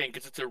actually can,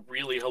 because it's a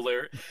really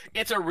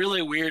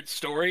weird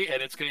story,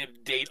 and it's going to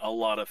date a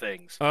lot of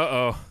things.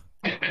 Uh-oh.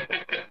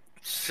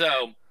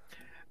 So,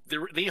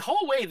 the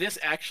whole way this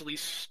actually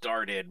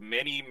started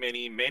many,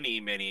 many,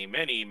 many, many,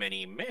 many,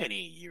 many,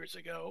 many years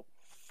ago,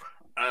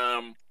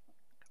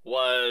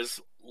 was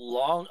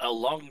a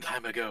long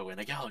time ago in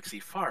a galaxy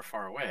far,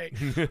 far away.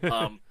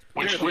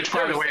 Which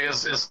by the way,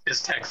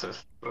 is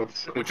Texas.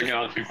 Which you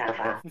got too far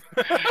for.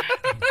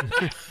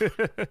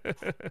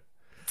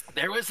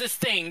 There was this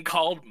thing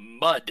called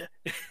MUD.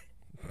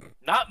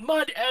 Not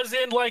MUD as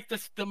in like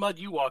the mud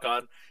you walk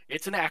on.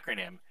 It's an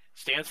acronym.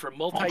 Stands for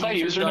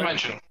multi-user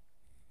dimension.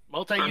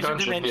 Multi-user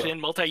dimension, yeah.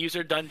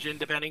 multi-user dungeon,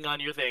 depending on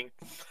your thing.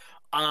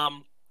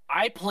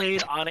 I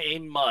played on a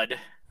MUD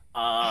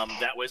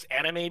that was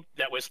anime,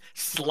 that was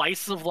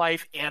slice of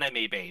life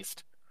anime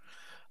based.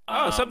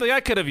 Something I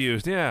could have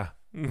used, yeah.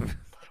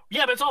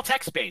 Yeah, but it's all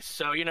text based,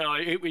 so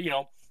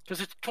because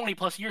it's 20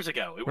 plus years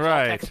ago, it was all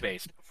Right. text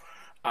based.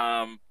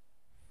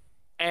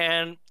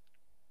 And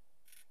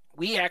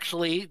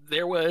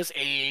there was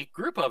a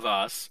group of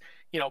us.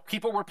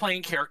 People were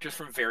playing characters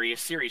from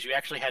various series. You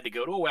actually had to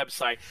go to a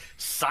website,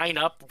 sign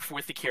up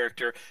with the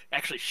character,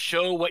 actually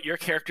show what your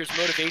character's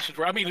motivations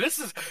were. I mean,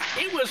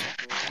 it was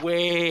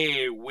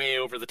way, way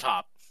over the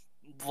top,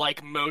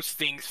 like most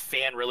things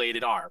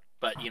fan-related are.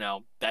 But,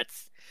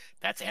 that's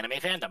anime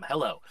fandom.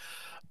 Hello.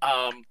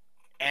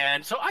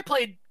 And so I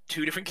played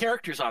 2 different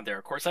characters on there.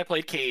 Of course, I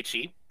played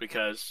Keiichi,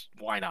 because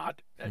why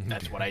not?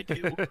 That's what I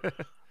do.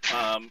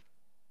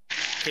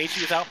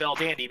 Keiichi without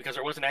Belldandy, because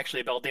there wasn't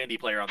actually a Belldandy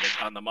player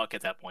on the Muck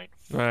at that point,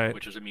 Right.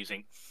 which was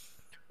amusing.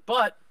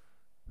 But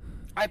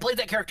I played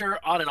that character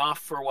on and off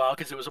for a while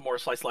because it was a more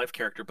slice life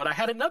character. But I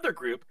had another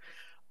group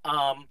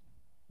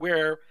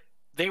where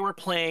they were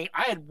playing.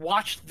 I had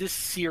watched this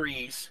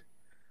series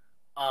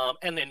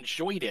and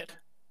enjoyed it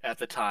at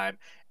the time,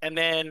 and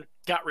then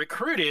got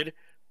recruited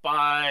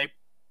by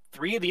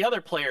 3 of the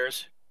other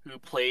players who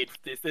played.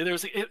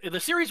 The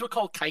series was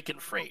called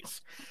Kaiken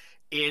Phrase.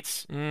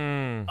 It's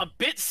a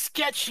bit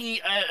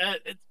sketchy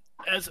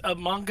as a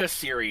manga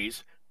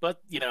series,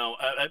 but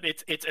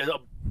it's a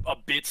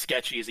bit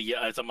sketchy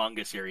as a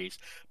manga series.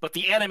 But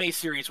the anime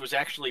series was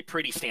actually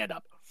pretty stand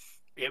up.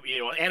 An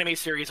anime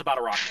series about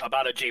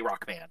a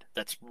J-rock band.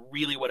 That's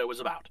really what it was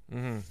about.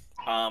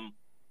 Mm-hmm.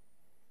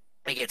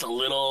 It gets a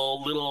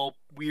little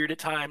weird at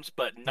times,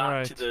 but not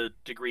Right. to the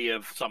degree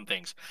of some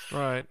things.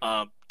 Right.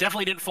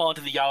 Definitely didn't fall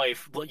into the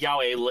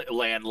yaoi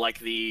land like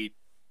the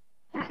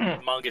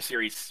manga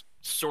series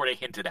sort of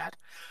hinted at.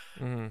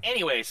 Mm-hmm.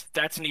 Anyways,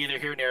 that's neither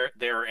here nor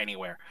there or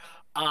anywhere.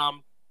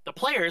 The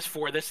players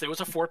for this, there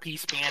was a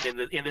 4-piece band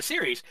in the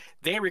series.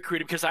 They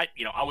recruited because I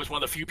was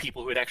one of the few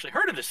people who had actually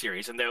heard of the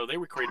series, and they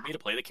recruited me to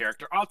play the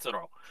character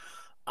Atsuro.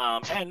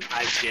 And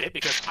I did it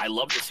because I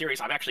love the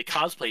series. I've actually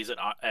cosplayed it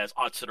as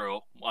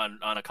Atsuro on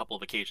a couple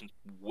of occasions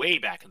way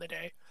back in the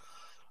day.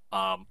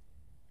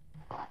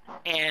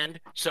 And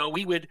so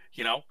we would,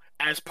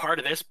 as part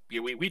of this,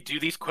 we'd do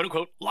these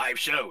quote-unquote live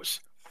shows,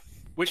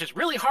 which is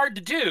really hard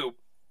to do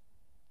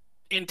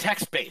in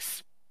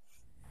text-based.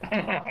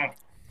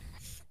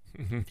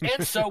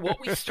 And so what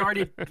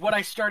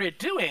I started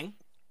doing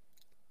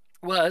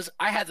was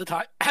at the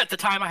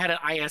time I had an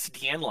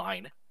ISDN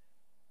line.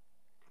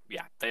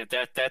 Yeah,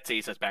 that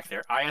says us back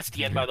there.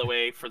 ISDN, by the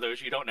way, for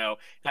those you don't know,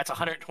 that's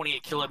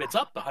 128 kilobits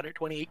up,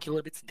 128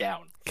 kilobits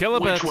down.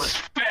 Kilobits. Which was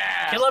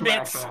fast.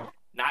 Kilobits,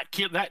 not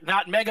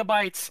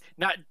megabytes,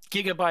 not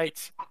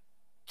gigabytes,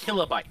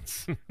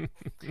 kilobytes.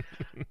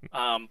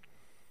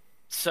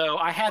 So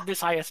I had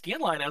this ISDN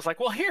line. I was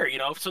like, well, here,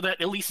 so that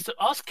at least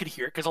us could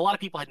hear it, because a lot of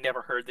people had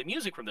never heard the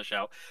music from the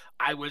show.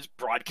 I was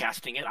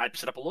broadcasting it. I'd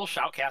set up a little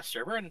Shoutcast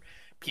server, and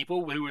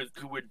people who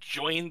would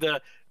join the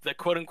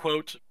quote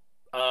unquote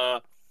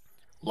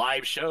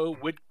live show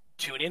would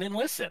tune in and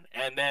listen.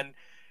 And then,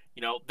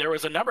 there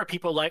was a number of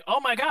people like, oh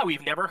my God,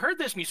 we've never heard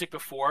this music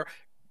before.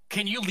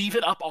 Can you leave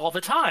it up all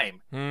the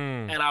time?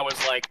 And I was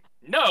like,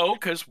 no,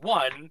 because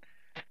one,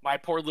 my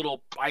poor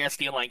little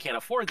ISDN line can't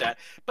afford that.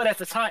 But at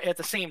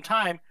the same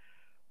time,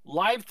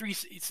 Live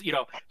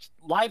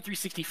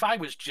 365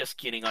 was just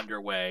getting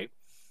underway,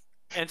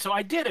 and so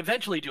I did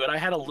eventually do it. I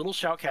had a little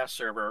Shoutcast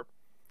server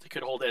that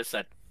could hold this.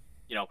 That,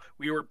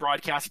 we were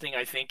broadcasting.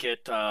 I think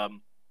at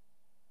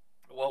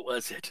what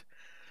was it?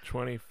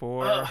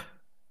 24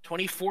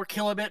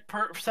 kilobit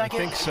per second.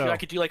 I think so. I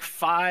could do like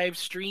 5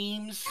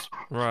 streams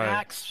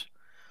max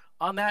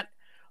on that.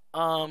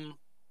 And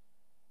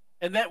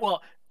then,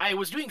 I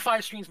was doing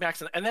 5 streams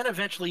max, and then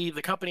eventually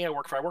the company I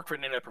worked for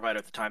an internet provider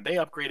at the time, they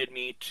upgraded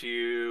me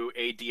to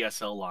a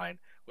DSL line,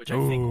 which I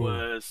think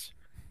was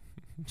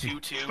 2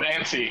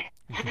 Fancy.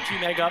 2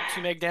 meg up,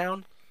 2 meg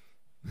down.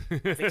 I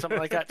think something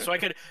like that.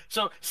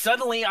 So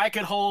suddenly I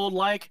could hold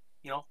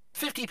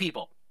 50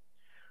 people.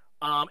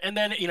 And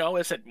then, as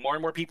I said, more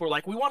and more people were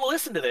like, we want to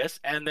listen to this.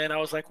 And then I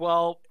was like,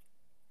 well,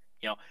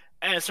 and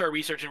I started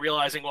researching,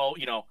 realizing,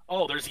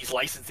 there's these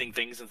licensing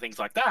things and things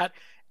like that.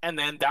 And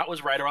then that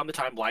was right around the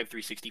time Live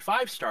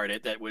 365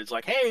 started. That was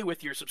like, hey,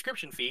 with your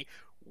subscription fee,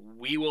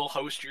 we will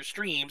host your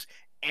streams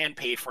and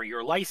pay for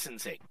your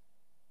licensing.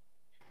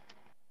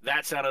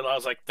 I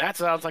was like, that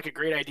sounds like a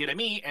great idea to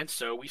me. And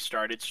so we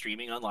started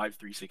streaming on Live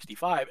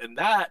 365. And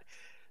that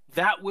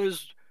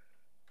was,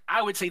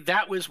 I would say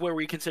that was where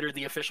we considered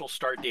the official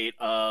start date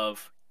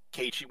of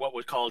what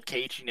was called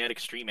Keiichi Net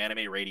Extreme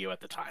Anime Radio at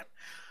the time.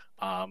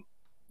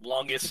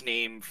 Longest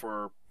name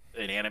for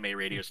an anime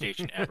radio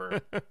station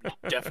ever.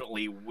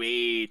 Definitely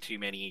way too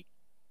many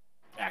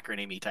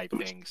acronym-y type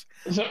things.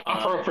 So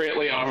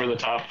appropriately over the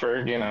top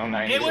for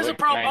 90s. It was a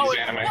problem. 90s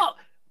anime. Well,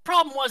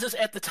 problem was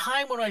at the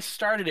time when I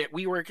started it,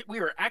 we were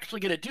actually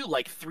going to do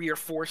like 3 or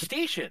 4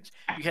 stations.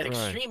 You had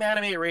Extreme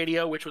Anime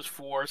Radio, which was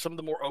for some of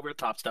the more over the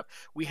top stuff.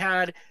 We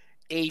had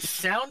a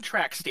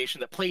soundtrack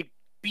station that played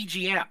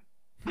BGM.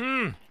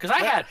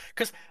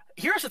 Because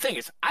here's the thing: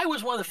 is I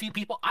was one of the few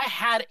people. I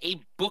had a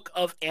book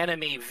of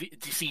anime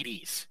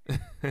CDs,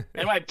 and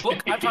my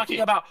book. I'm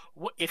talking about.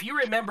 If you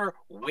remember,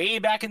 way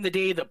back in the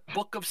day, the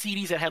book of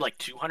CDs that had like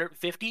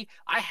 250.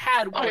 I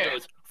had one of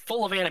those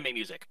full of anime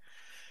music,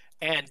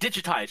 and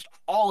digitized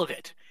all of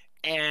it.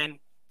 And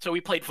so we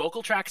played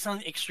vocal tracks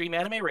on Extreme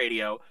Anime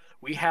Radio.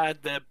 We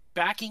had the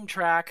backing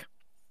track,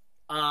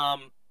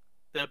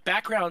 the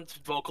background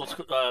vocals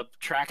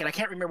track, and I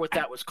can't remember what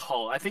that was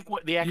called. I think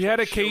what the actual you had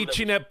a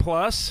KeiichiNet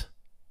Plus.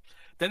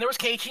 Then there was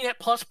KeiichiNet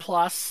Plus,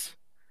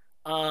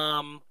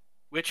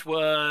 which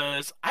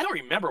was I don't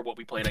remember what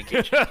we played on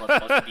KeiichiNet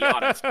Plus, to be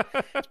honest.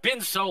 It's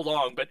been so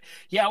long, but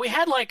yeah, we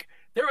had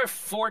there were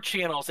 4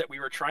 channels that we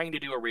were trying to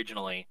do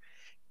originally,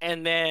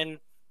 and then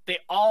they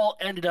all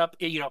ended up,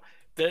 the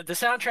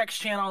soundtracks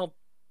channel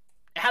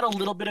had a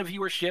little bit of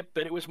viewership,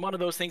 but it was one of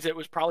those things that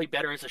was probably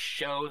better as a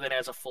show than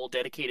as a full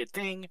dedicated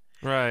thing.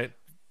 Right.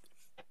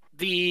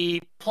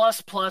 The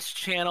Plus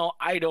channel,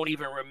 I don't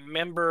even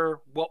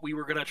remember what we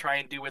were going to try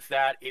and do with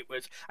that.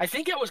 I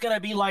think it was going to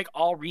be like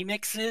all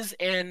remixes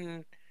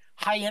and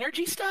high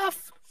energy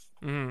stuff.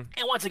 And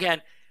once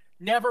again,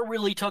 never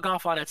really took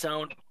off on its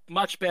own.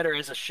 Much better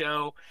as a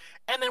show.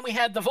 And then we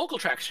had the vocal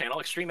tracks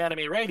channel, Extreme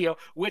Anime Radio,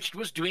 which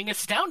was doing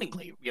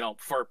astoundingly,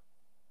 for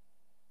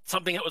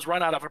something that was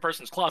run out of a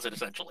person's closet,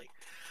 essentially.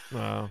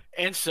 Wow.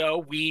 And so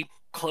we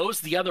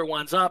closed the other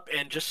ones up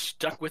and just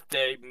stuck with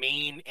the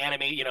main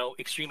anime,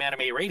 Extreme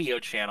Anime Radio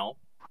channel.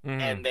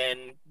 And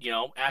then,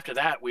 after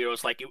that,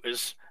 it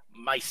was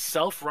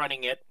myself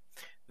running it.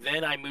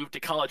 Then I moved to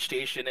College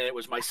Station, and it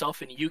was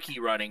myself and Yuki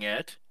running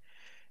it.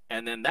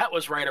 And then that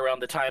was right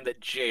around the time that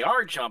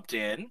JR jumped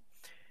in.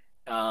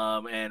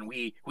 And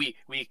we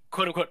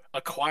quote unquote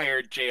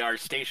acquired JR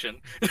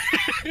Station.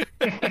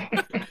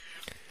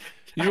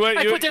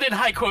 I put that in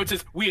high quotes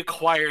as we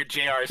acquired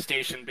JR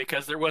Station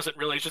because there wasn't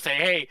really just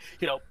saying, hey,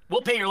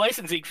 we'll pay your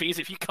licensing fees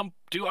if you come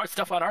do our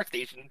stuff on our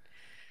station.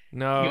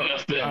 No, you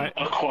have been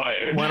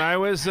acquired. When I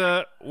was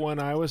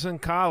in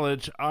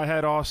college, I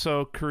had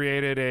also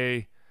created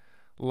a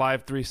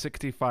Live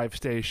 365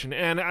 station,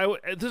 and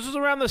this was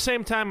around the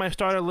same time I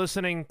started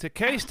listening to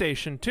K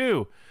Station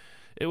too.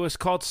 It was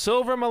called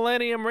Silver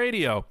Millennium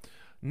Radio.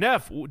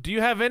 Neff, do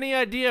you have any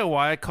idea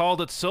why I called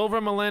it Silver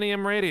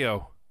Millennium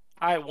Radio?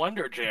 I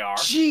wonder, JR.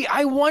 Gee,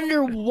 I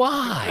wonder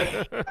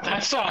why.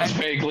 That sounds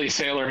vaguely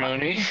Sailor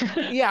Moon-y.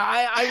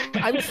 Yeah,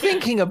 I'm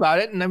thinking about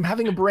it, and I'm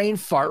having a brain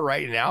fart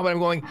right now, but I'm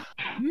going,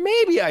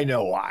 maybe I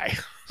know why.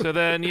 So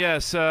then,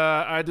 yes,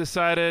 I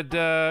decided,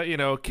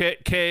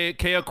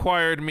 K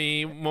acquired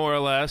me, more or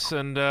less,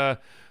 and the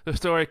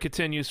story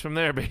continues from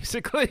there,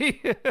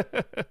 basically.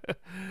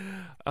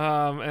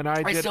 And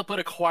I still put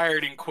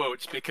acquired in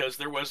quotes because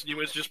it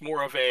was just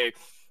more of a,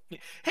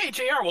 hey,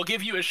 JR, we'll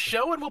give you a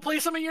show and we'll play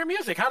some of your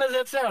music. How does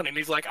that sound? And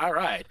he's like, all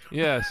right.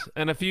 Yes,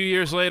 and a few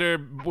years later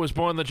was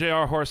born the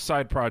JR Horse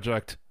side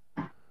project.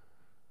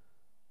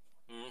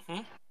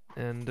 Mm-hmm.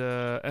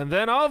 And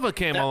then Alva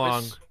came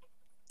along.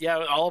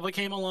 Alva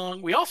came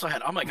along. We also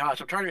had, oh my gosh,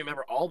 I'm trying to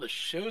remember all the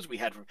shows we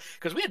had,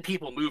 because we had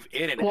people move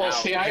in and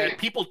out. We had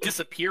people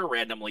disappear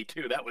randomly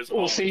too. That was at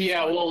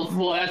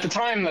the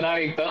time that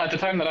I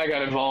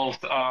got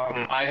involved,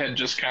 I had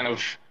just kind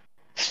of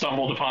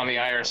stumbled upon the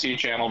IRC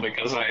channel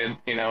because I had,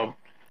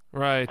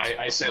 right.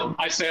 I sailed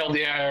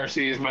the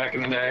IRCs back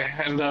in the day,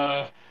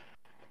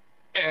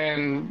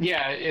 and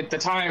yeah, at the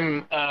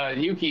time,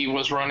 Yuki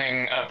was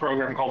running a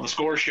program called The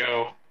Score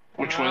Show,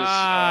 which was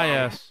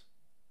yes.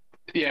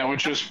 Yeah,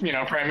 which was,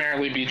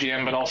 primarily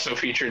BGM, but also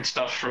featured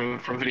stuff from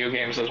video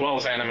games as well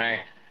as anime.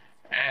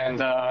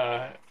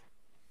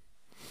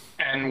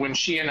 And when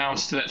she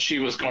announced that she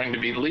was going to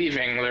be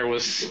leaving, there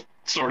was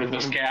sort of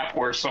this gap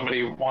where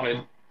somebody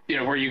wanted,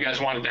 where you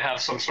guys wanted to have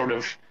some sort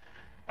of,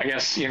 I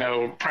guess,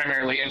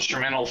 primarily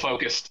instrumental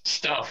focused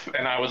stuff.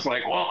 And I was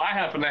like, well, I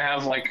happen to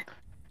have like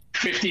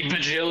 50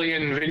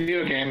 bajillion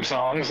video game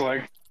songs,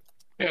 I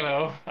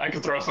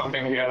could throw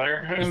something together.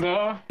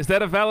 And is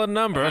that a valid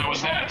number? That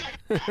was that.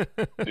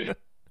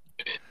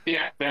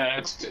 Yeah,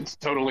 it's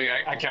totally.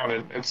 I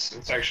counted.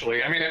 It's actually.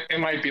 It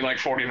might be like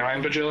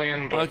 49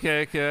 bajillion. But,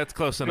 okay, that's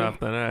close enough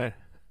then.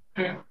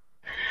 All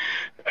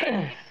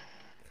right.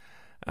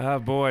 Oh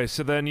boy!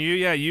 So then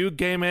you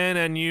came in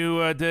and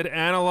you did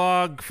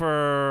analog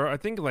for I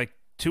think like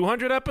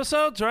 200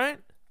 episodes, right?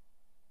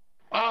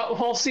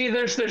 Well, see,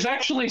 there's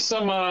actually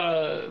some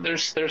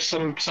there's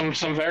some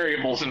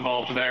variables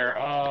involved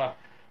there.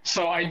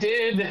 So I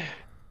did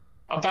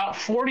about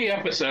 40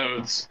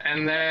 episodes,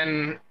 and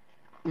then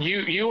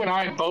you and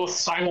I both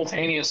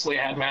simultaneously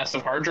had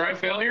massive hard drive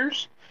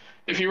failures,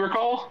 if you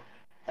recall.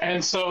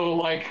 And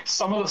so,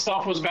 some of the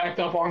stuff was backed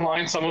up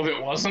online, some of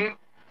it wasn't.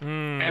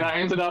 And I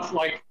ended up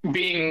like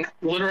being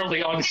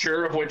literally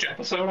unsure of which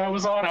episode I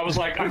was on. I was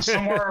like, I'm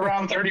somewhere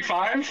around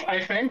 35,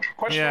 I think,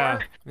 question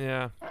mark.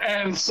 Yeah.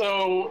 And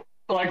so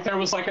like there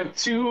was like a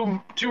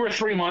two or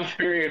 3 month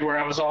period where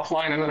I was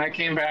offline, and then I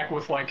came back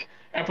with like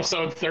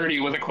episode 30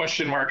 with a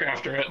question mark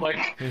after it.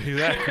 Like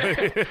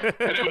Exactly.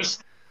 and it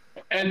was,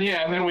 and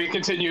then we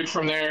continued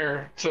from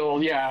there till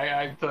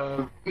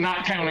the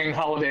not counting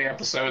holiday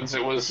episodes,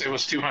 it was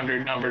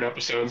 200 numbered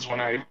episodes when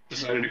I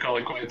decided to call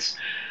it quits.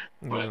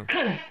 But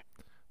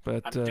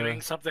But I'm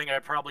doing something I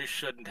probably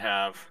shouldn't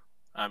have.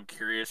 I'm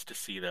curious to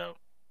see though.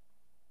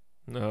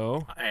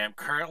 no. I am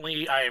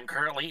currently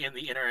in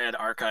the Internet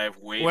Archive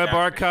Web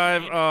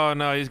Archive. machine. Oh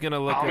no, he's gonna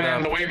look oh it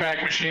man, up. the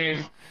Wayback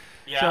Machine.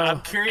 Yeah, So-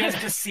 I'm curious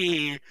to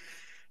see.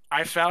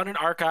 I found an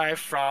archive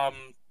from.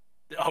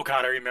 Oh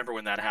God, I remember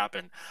when that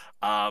happened.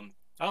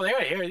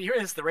 Here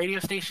is the radio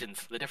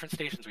stations, the different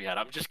stations we had.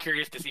 I'm just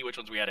curious to see which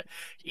ones we had.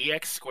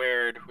 EX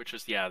Squared, which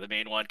was the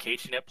main one.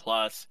 KTNet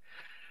Plus.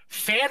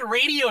 Fan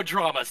radio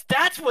dramas.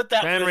 That's what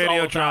that Fan was radio all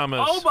about.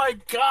 dramas. Oh my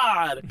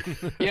God.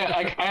 Yeah,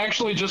 I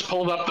actually just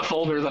pulled up the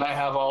folder that I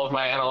have all of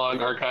my analog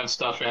archive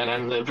stuff in,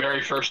 and the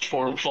very first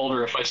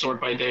folder, if I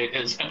sort by date,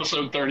 is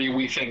episode 30,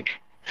 We Think.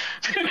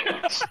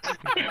 that's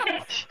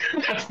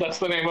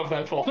the name of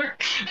that folder.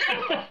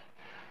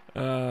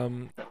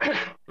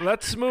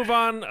 Let's move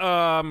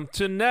on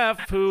to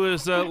Neff, who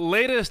is the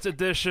latest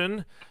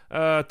addition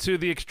to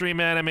the Extreme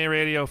Anime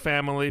Radio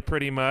family,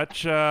 pretty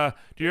much. Do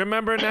you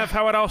remember, Neff,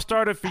 how it all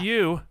started for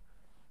you?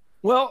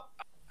 Well,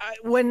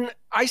 when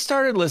I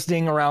started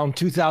listening around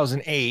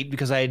 2008,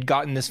 because I had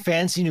gotten this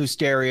fancy new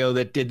stereo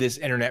that did this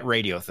internet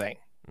radio thing.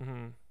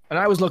 Mm-hmm. And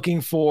I was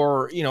looking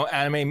for,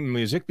 anime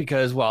music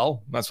because,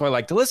 well, that's what I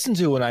like to listen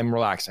to when I'm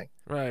relaxing.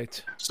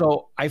 Right.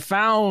 So I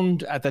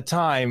found at the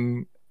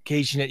time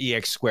KTNet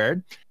EX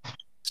Squared,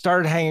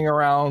 started hanging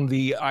around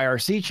the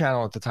IRC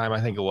channel at the time,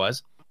 I think it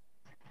was.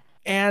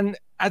 And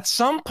at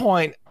some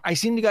point, I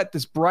seemed to get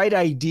this bright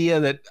idea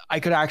that I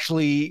could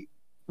actually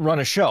run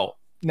a show.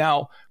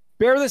 Now,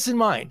 bear this in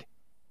mind.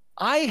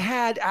 I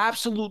had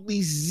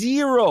absolutely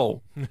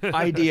zero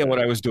idea what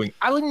I was doing.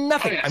 I was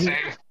nothing. I mean,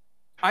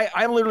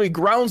 I'm literally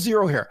ground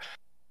zero here.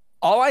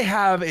 All I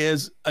have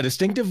is a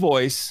distinctive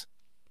voice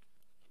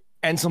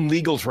and some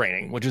legal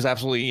training, which is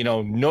absolutely,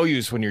 no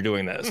use when you're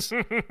doing this.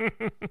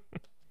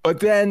 But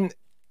then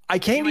I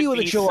came to you with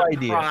a show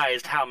idea.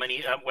 Surprised how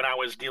many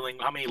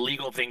how many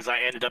legal things I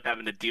ended up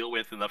having to deal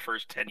with in the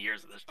first 10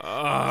 years of this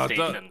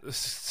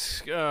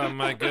station. Oh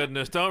my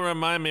goodness! Don't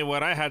remind me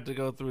what I had to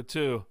go through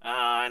too.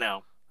 I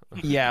know.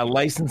 Yeah,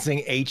 licensing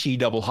HE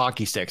double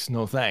hockey sticks.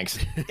 No thanks.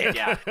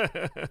 Yeah.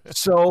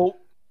 So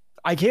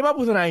I came up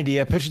with an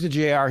idea, pitched it to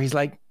JR. He's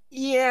like,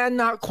 yeah,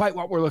 not quite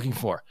what we're looking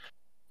for.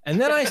 And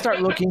then I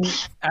start looking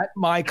at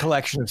my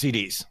collection of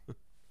CDs.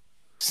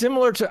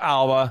 Similar to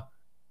Alba,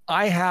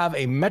 I have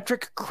a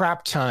metric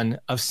crap ton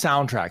of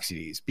soundtrack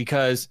CDs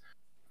because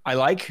I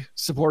like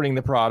supporting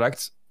the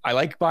products. I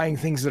like buying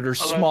things that are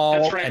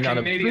small that's right. and not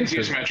Canadians obtrusive.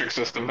 use metric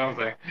system, don't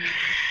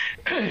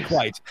they?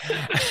 Quite.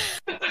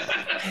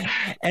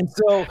 And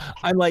so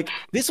I'm like,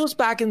 this was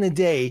back in the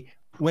day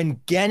when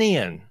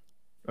Genion,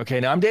 okay,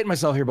 now I'm dating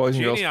myself here, boys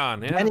and girls.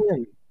 Genion, yeah.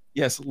 Genion,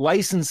 yes,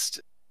 licensed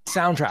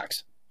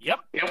soundtracks. Yep.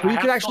 So you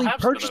could actually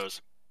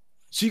purchase.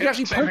 So you could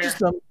actually purchase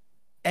them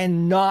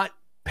and not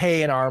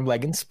pay an arm,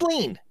 leg, and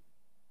spleen.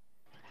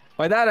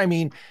 By that I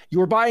mean you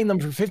were buying them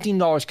for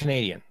 $15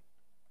 Canadian,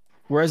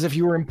 whereas if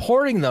you were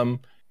importing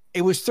them,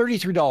 it was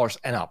 $33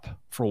 and up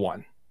for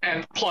one.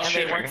 And plus And they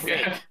shipping. weren't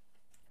fake.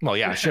 Well,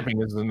 yeah,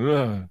 shipping is.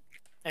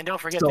 And don't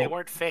forget, So- they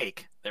weren't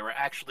fake. They were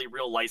actually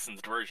real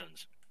licensed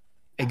versions.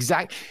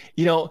 Exact.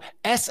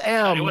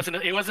 SM. It wasn't a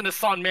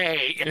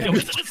Sanmei. It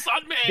wasn't a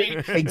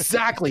Sanmei.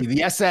 Exactly.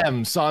 The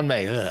SM,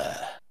 Sanmei.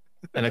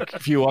 And a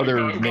few other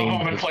Go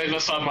home and names. play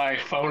this on my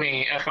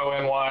phony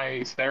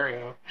FONY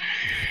stereo.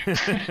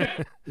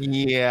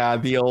 Yeah,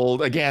 the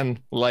old, again,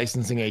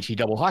 licensing HE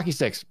double hockey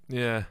sticks.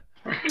 Yeah.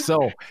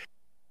 So,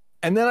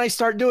 and then I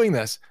start doing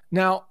this.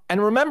 Now, and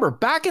remember,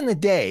 back in the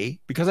day,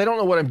 because I don't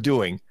know what I'm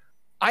doing,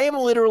 I am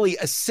literally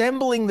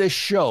assembling this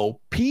show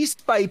piece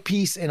by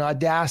piece in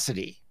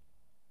Audacity.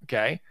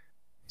 Okay.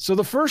 So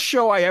the first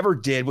show I ever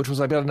did, which was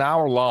about an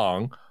hour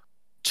long,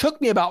 took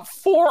me about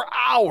 4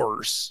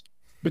 hours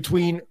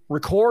between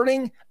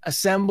recording,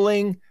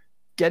 assembling,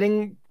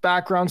 getting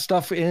background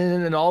stuff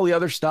in and all the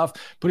other stuff,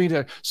 putting it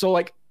together. So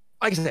like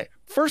I said,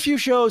 first few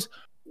shows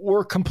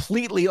were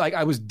completely like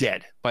I was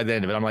dead by the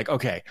end of it. I'm like,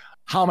 okay,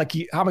 how am I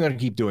going to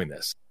keep doing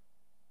this?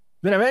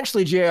 Then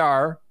eventually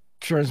JR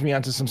turns me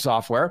onto some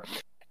software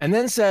and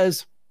then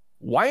says,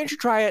 why don't you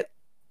try it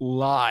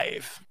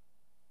live?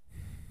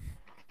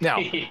 Now,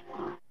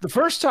 the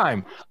first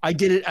time I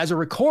did it as a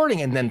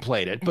recording and then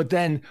played it, but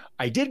then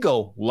I did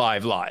go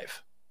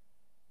live.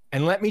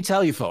 And let me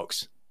tell you,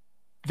 folks,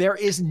 there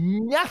is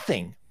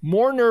nothing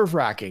more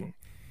nerve-wracking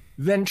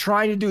than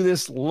trying to do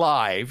this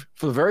live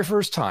for the very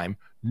first time.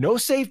 No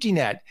safety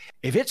net.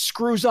 If it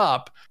screws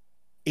up,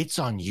 it's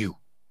on you.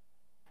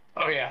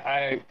 Oh yeah,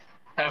 I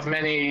have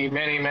many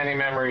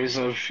memories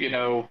of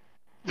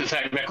the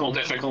technical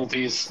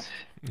difficulties.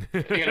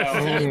 You know,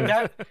 and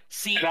I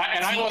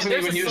wasn't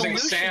even using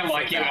Sam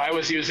like you. I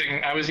was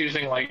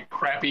using like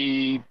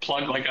crappy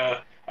plug, like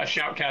a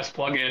Shoutcast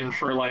plugin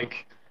for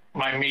like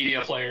my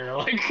media player,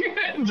 like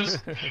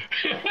just.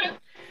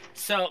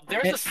 So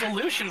there's a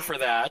solution for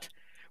that,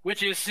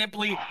 which is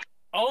simply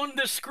own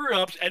the screw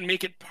ups and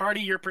make it part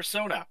of your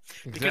persona.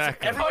 Because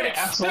if everyone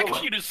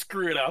expects you to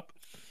screw it up,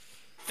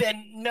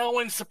 then no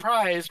one's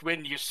surprised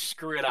when you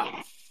screw it up.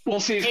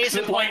 Well, see, case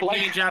in point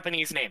being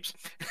Japanese names.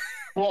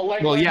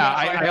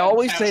 I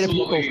always say to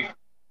people.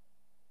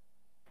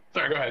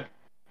 Sorry, go ahead.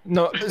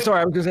 No,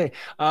 sorry, I was going to say,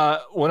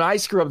 when I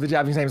screw up the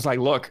Japanese name, it's like,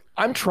 look,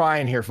 I'm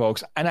trying here,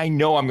 folks, and I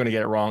know I'm going to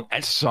get it wrong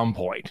at some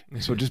point.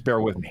 So just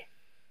bear with me.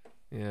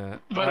 Yeah.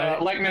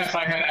 But like Ness,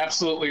 I had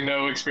absolutely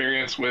no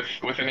experience with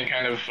any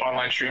kind of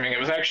online streaming. It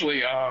was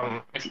actually,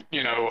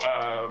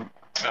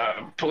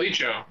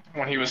 Policho,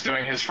 when he was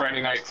doing his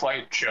Friday Night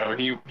Flight show,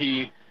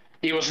 he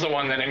was the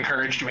one that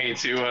encouraged me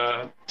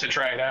to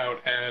try it out,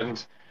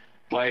 and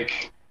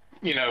like,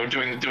 you know,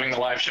 doing the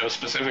live show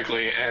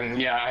specifically. And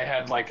yeah, I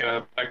had like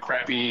a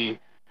crappy,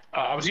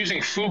 I was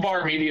using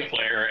Fubar Media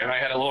Player, and I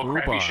had a little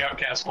crappy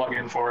Shoutcast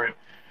plugin for it.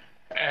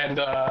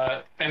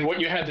 And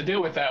what you had to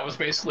do with that was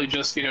basically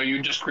just, you know,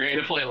 you just create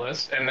a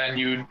playlist, and then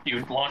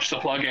you'd launch the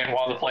plugin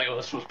while the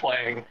playlist was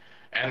playing,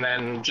 and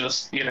then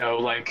just, you know,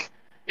 like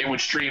it would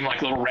stream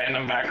like little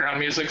random background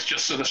music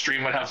just so the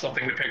stream would have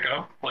something to pick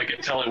up, like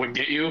until it would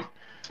get you.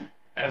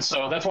 And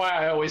so that's why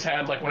I always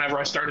had, like, whenever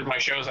I started my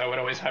shows, I would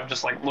always have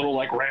just like little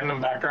like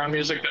random background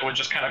music that would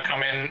just kind of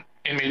come in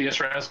medias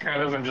res kind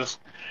of, and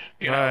just,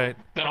 you know,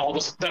 then all of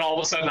a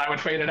sudden I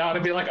would fade it out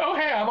and be like, oh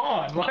hey, I'm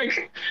on,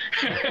 like.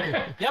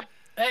 Yep.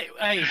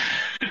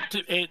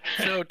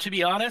 So to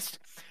be honest,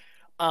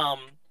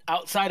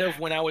 outside of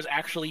when I was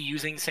actually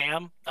using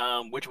Sam,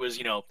 which was,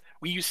 you know,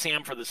 we used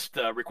Sam for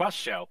the request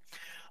show,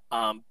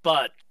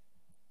 but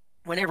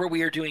whenever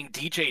we were doing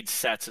DJ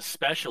sets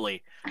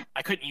especially,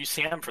 I couldn't use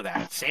Sam for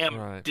that.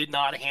 Sam did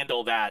not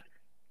handle that,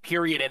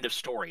 period, end of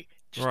story.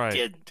 Just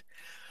didn't.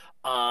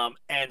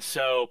 And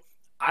so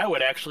I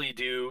would actually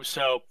do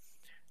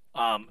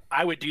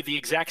I would do the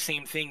exact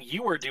same thing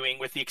you were doing,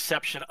 with the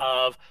exception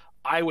of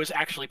I was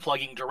actually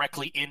plugging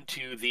directly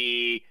into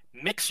the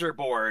mixer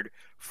board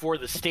for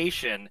the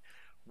station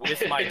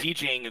with my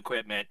DJing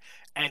equipment,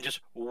 and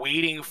just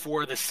waiting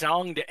for the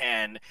song to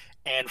end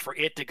and for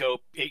it to go,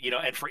 you know,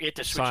 and for it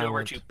to switch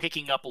over to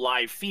picking up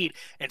live feed.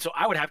 And so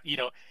I would have, you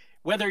know,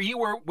 whether you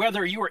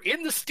were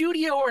in the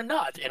studio or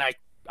not, and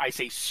I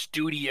say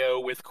studio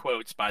with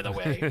quotes, by the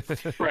way.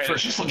 Right.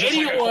 For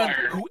anyone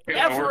who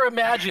ever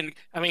imagined,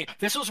 I mean,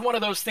 this was one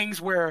of those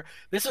things where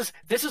this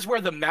is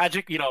where the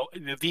magic, you know,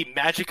 the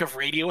magic of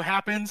radio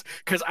happens.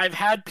 Because I've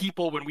had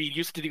people, when we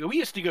used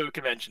to go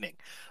conventioning.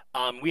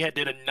 We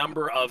did a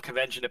number of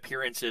convention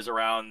appearances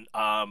around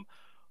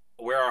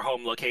where our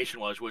home location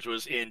was, which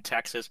was in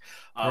Texas.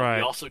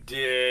 We also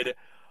did.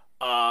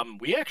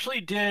 We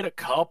actually did a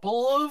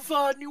couple of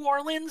New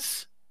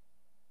Orleans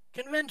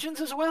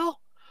conventions as well.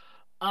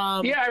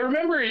 Yeah, I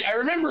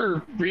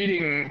remember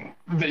reading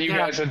that you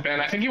guys had been.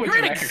 I think you went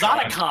to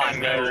Exoticon,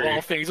 though, of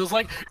all things. It was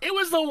like, it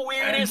was the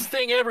weirdest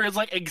thing ever. It's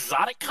like,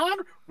 Exoticon?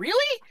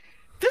 Really?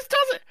 This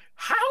doesn't.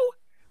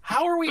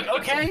 How are we?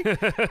 Okay,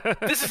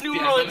 this is New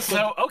Orleans,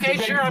 so okay,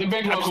 sure. The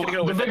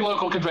big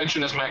local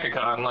convention is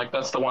MechaCon. Like,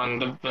 that's the one,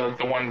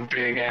 the one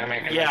big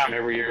anime convention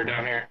every year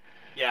down here.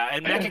 Yeah,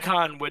 and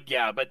MechaCon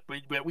but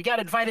we got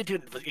invited to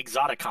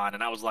Exoticon,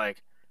 and I was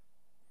like,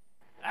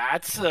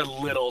 that's a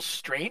little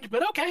strange,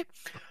 but okay.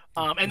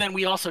 And then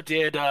we also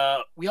did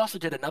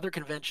another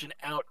convention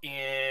out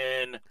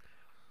in,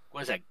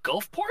 what is that,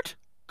 Gulfport,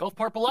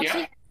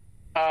 Biloxi?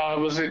 Yeah.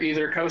 Was it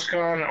either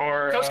CoastCon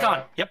or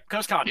CoastCon? Yep,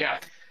 CoastCon. Yeah.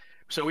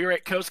 So we were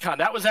at CoastCon.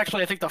 That was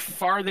actually, I think, the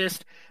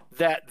farthest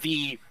that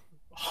the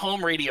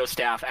home radio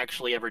staff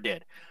actually ever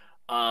did.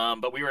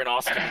 But we were in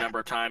Austin a number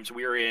of times.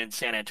 We were in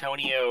San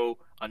Antonio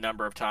a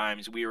number of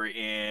times. We were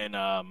in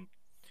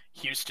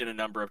Houston a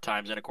number of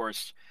times, and of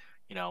course,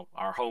 you know,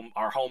 our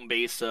home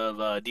base of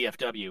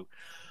DFW.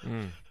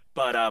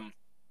 But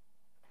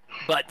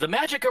the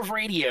magic of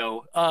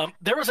radio,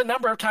 there was a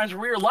number of times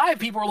where we were live.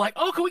 People were like,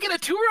 "Oh, can we get a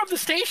tour of the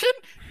station?"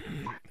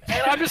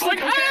 And I'm just like,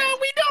 we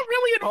don't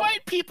really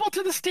invite people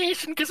to the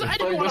station, because I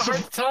didn't want to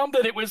tell them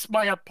that it was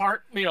my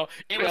apartment. You know,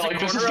 it was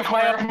a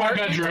corner of my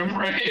bedroom,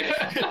 right?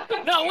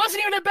 No, it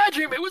wasn't even a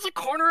bedroom. It was a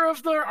corner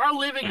of our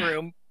living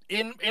room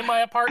in my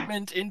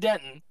apartment in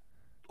Denton,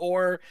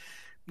 or,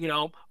 you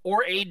know,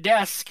 or a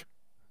desk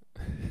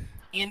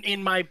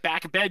in my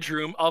back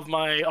bedroom of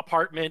my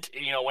apartment.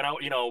 You know, when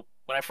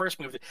I first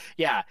moved.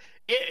 Yeah,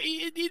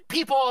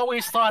 people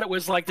always thought it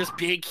was like this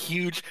big,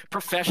 huge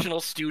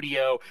professional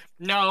studio.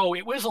 No,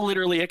 it was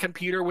literally a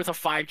computer with a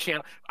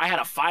 5-channel. I had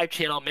a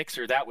 5-channel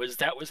mixer. That was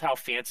how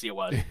fancy it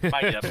was.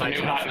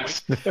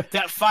 That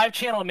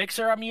 5-channel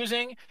mixer I'm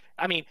using.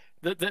 I mean,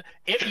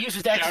 it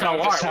uses XLR,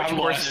 which of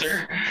course is,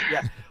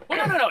 yeah.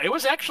 Well, no. It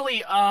was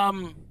actually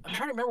I'm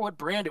trying to remember what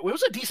brand it was. It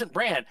was a decent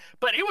brand,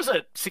 but it was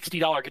a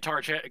 $60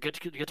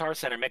 Guitar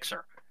Center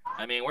mixer.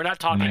 I mean, we're not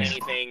talking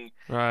anything.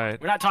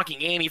 Right. We're not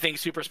talking anything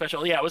super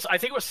special. Yeah, I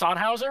think it was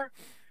Sennheiser.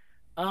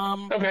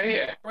 Okay,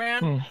 yeah.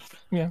 Brand.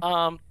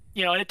 Yeah.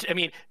 You know,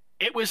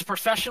 it was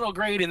professional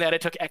grade in that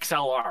it took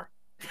XLR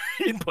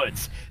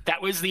inputs.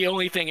 That was the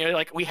only thing.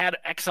 Like, we had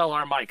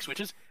XLR mics, which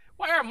is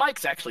why our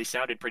mics actually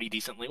sounded pretty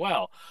decently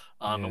well.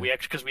 And we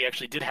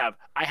actually did have.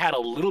 I had a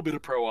little bit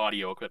of pro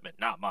audio equipment,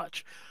 not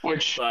much.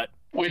 Which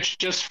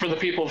just for the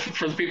people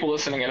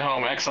listening at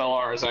home,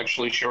 XLR is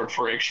actually short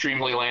for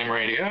extremely lame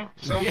radio.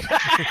 So.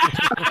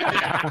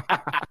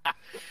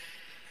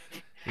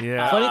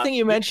 Yeah. Funny thing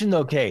you mentioned,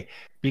 though, Kay,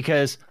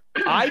 because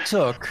I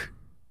took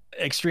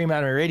Extreme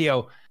Anime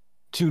Radio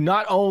to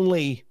not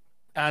only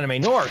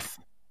Anime North,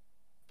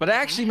 but I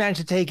actually managed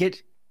to take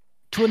it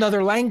to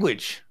another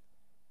language.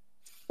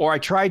 Or I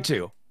tried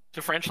to.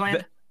 To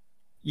Frenchland?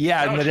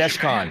 Yeah,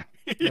 Nadeshkan.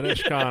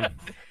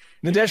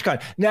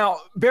 Nadeshkan. Now,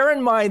 bear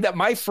in mind that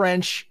my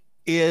French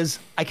is,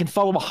 I can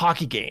follow a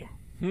hockey game,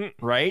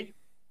 right?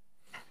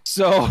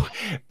 So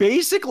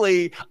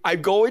basically,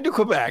 I'm going to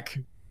Quebec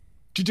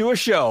to do a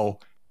show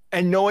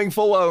and knowing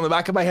full well in the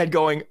back of my head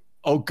going,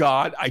 oh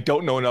God, I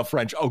don't know enough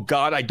French. Oh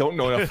God, I don't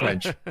know enough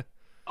French.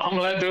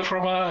 Omelette de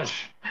fromage.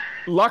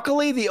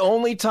 Luckily, the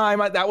only time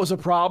that was a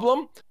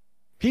problem,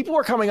 people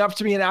were coming up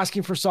to me and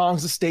asking for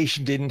songs the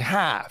station didn't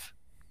have.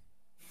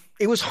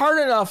 It was hard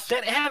enough.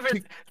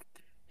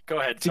 Go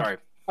ahead. Sorry.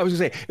 I was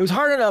going to say, it was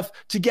hard enough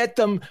to get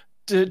them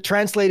to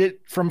translate it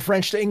from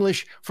French to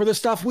English for the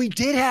stuff we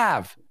did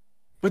have.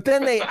 But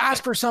then they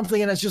asked for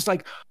something and it's just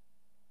like,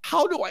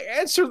 how do I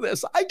answer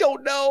this? I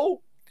don't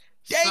know.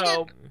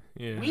 Dang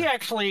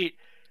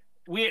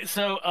it.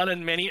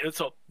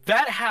 So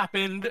that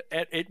happened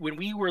when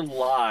we were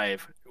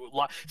live.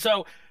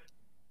 So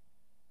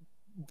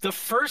the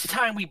first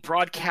time we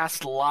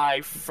broadcast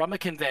live from a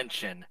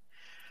convention,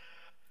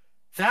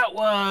 that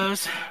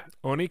was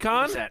Onicon?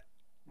 What was that?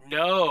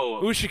 No.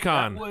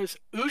 Ushicon. That was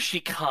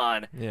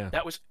Ushicon. Yeah.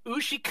 That was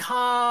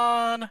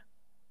Ushicon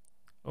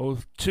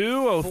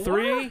 02,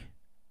 03?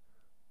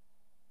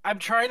 I'm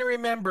trying to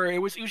remember.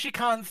 It was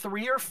Ushicon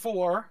 3 or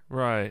 4.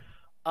 Right.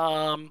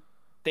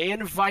 They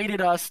invited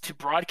us to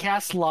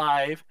broadcast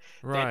live.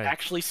 Right. They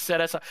actually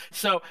set us up.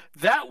 So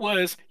that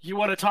was, you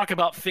want to talk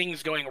about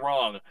things going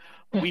wrong.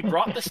 We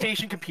brought the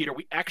station computer.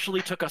 We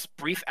actually took a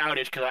brief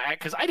outage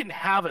because I didn't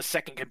have a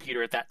second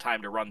computer at that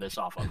time to run this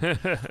off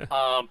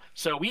of.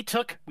 So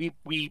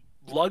we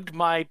lugged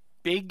my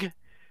big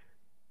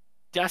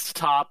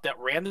desktop that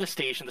ran the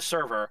station, the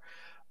server,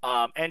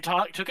 and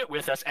took it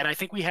with us. And I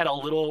think we had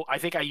I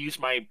think I used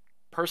my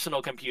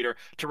personal computer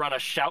to run a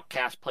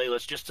Shoutcast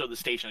playlist just so the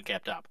station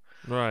kept up.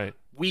 Right.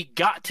 We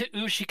got to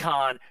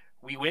Ushicon.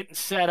 We went and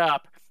set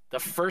up. The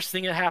first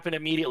thing that happened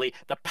immediately,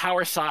 the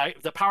power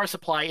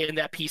supply in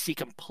that PC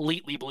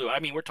completely blew.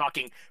 I mean, we're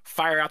talking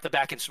fire out the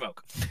back and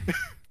smoke.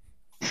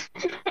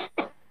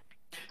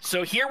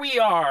 So here we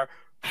are,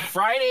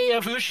 Friday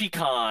of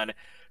Ushicon,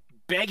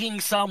 begging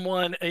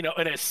someone,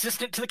 an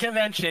assistant to the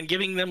convention,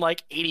 giving them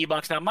like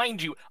 $80. Now,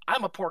 mind you,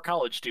 I'm a poor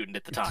college student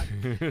at the time.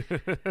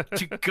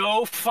 To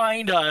go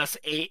find us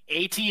a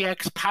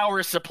ATX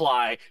power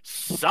supply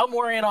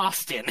somewhere in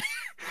Austin.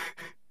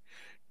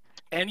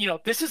 And,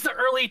 this is the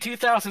early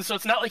 2000s, so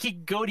it's not like you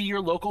could go to your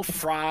local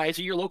Fry's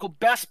or your local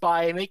Best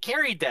Buy and they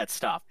carried that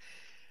stuff.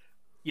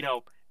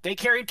 They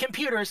carried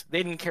computers.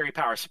 They didn't carry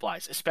power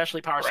supplies,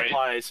 especially power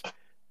supplies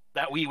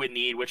that we would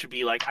need, which would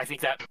be like, I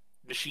think that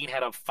machine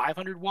had a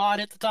 500 watt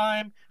at the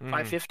time,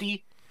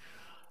 550.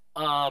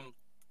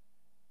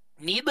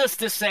 Needless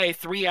to say,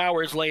 3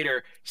 hours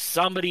later,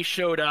 somebody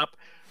showed up.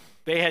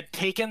 They had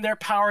taken their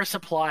power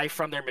supply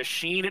from their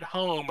machine at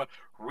home,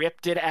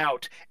 ripped it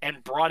out,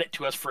 and brought it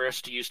to us for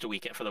us to use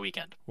for the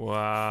weekend.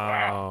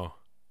 Wow.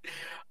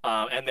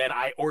 And then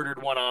I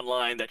ordered one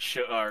online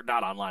or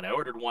not online. I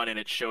ordered one and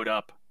it showed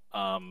up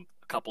a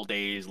couple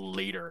days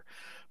later.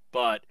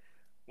 But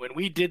when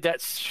we did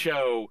that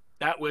show,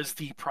 that was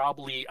the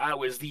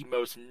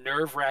most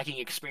nerve-wracking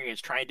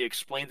experience trying to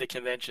explain the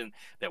convention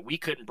that we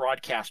couldn't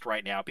broadcast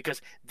right now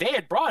because they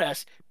had brought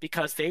us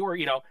because they were,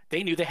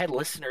 they knew they had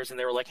listeners and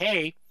they were like,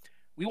 hey,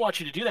 we want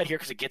you to do that here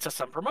because it gets us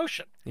some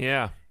promotion.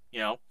 Yeah.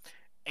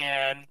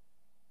 And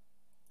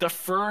the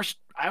first,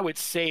 I would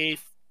say,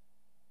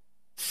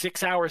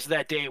 6 hours of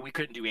that day, we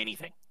couldn't do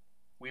anything.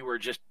 We were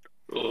just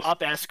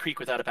up ass creek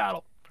without a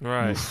paddle.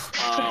 Right.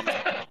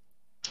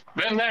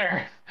 Been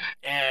there.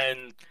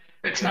 And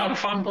it's not a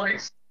fun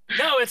place.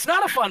 No, it's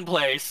not a fun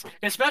place,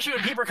 especially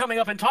when people are coming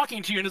up and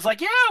talking to you and it's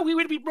like, yeah, we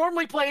would be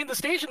normally playing the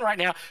station right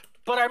now,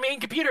 but our main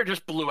computer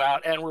just blew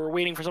out and we're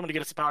waiting for someone to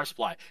get us a power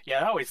supply. Yeah,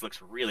 that always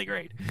looks really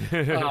great.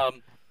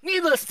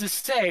 Needless to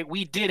say,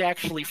 we did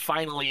actually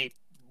finally,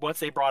 once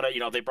they brought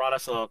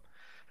us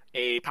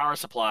a power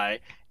supply,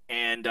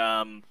 and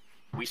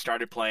we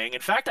started playing.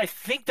 In fact, I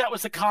think that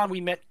was the con we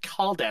met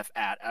Caldeth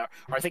at,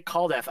 or I think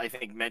Caldeth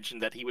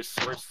mentioned that he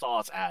first saw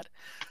us at.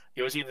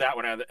 It was either that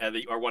one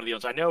or one of the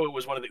others. I know it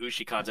was one of the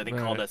Ushicons. I think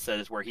Caldeth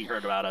said is where he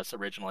heard about us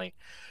originally,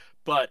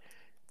 but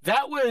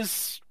that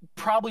was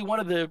probably one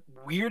of the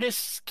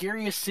weirdest,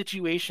 scariest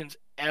situations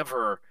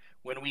ever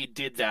when we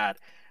did that.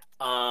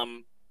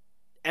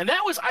 And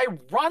that was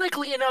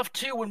ironically enough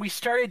too when we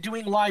started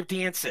doing live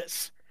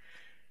dances.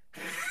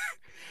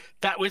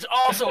 That was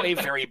also a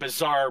very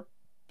bizarre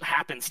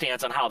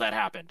happenstance on how that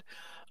happened.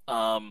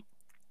 And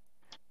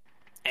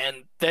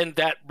then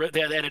that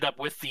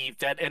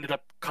ended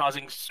up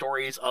causing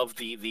stories of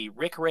the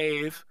Rick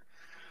Rave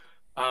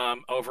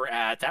over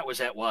at, that was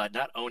at what?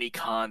 Not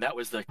OniCon. That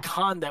was the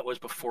con that was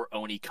before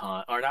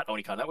OniCon, or not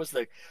OniCon. That was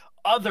the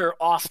other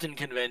Austin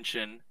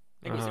convention.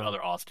 I think it was the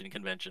other Austin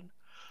convention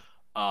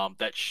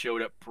that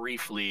showed up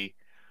briefly.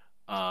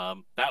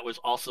 That was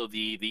also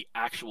the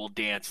actual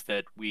dance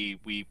that we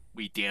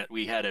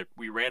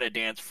ran a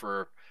dance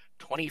for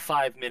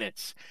 25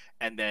 minutes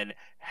and then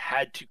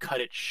had to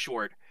cut it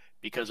short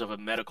because of a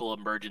medical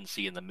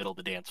emergency in the middle of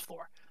the dance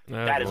floor.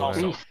 That is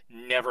also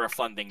never a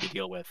fun thing to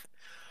deal with.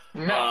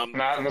 No,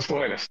 not in the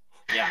slightest.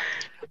 Yeah.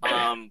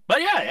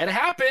 But yeah, it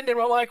happened, and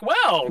we're like,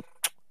 well,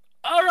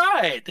 all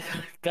right,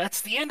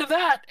 that's the end of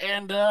that,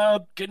 and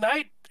good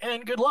night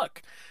and good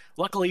luck.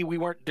 Luckily,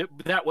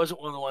 that wasn't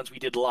one of the ones we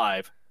did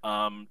live.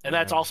 And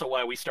that's also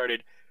why we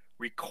started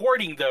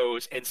recording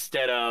those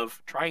instead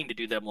of trying to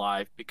do them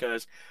live,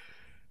 because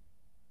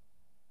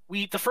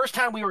the first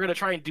time we were going to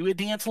try and do a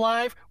dance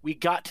live, we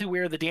got to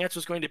where the dance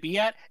was going to be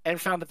at and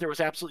found that there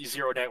was absolutely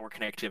zero network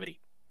connectivity.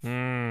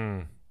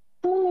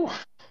 Ooh.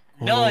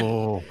 None.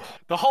 Oh.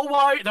 The whole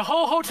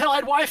hotel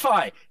had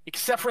Wi-Fi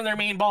except for their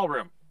main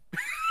ballroom.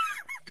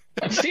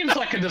 It seems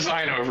like a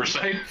design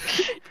oversight.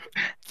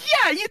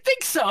 Yeah, you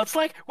think so. It's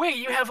like, wait,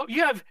 you have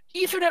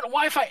Ethernet and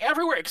Wi-Fi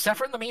everywhere except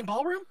for in the main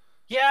ballroom?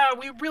 Yeah,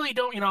 we really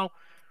don't,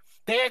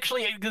 They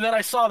actually, then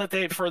I saw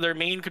that for their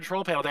main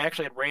control panel, they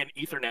actually had ran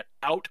Ethernet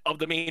out of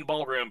the main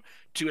ballroom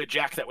to a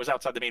jack that was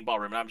outside the main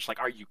ballroom. And I'm just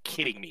like, are you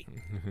kidding me?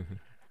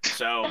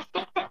 So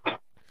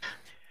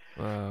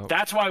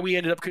that's why we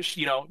ended up,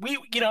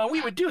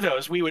 we would do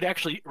those. We would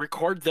actually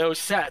record those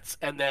sets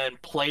and then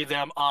play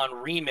them on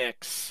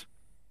Remix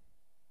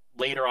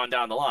later on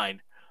down the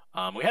line.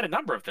 We had a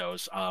number of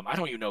those. I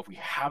don't even know if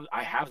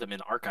I have them in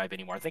archive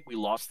anymore. I think we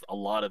lost a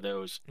lot of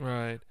those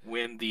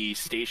when the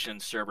station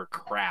server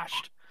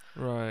crashed.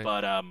 Right.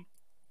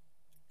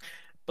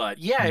 But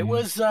yeah, it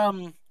was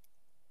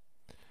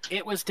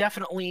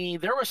definitely,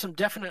 there were some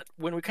definite,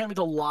 when we came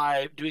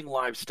to doing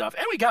live stuff,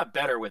 and we got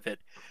better with it,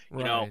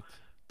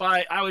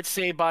 I would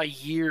say by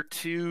year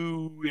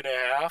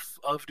 2.5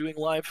 of doing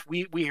live,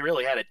 we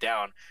really had it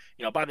down.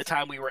 By the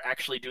time we were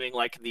actually doing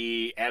like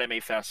the anime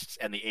fests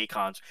and the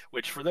ACONs,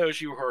 which for those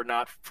of you who are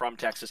not from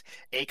Texas,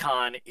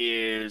 ACON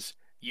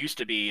used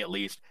to be at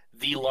least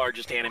the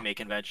largest anime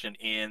convention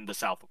in the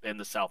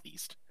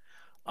Southeast.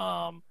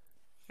 I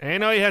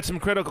know you had some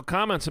critical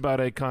comments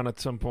about ACON at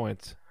some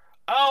point.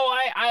 Oh,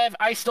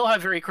 I still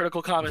have very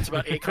critical comments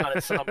about ACON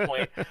at some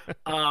point.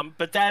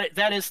 But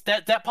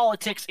that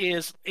politics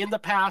is in the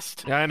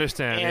past. Yeah, I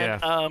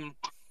understand. And,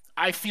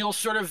 I feel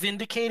sort of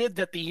vindicated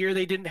that the year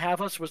they didn't have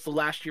us was the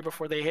last year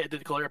before they had to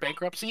declare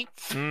bankruptcy.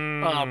 So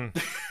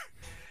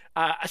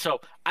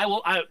I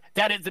will.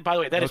 That is, by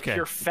the way, that is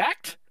pure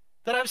fact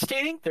that I'm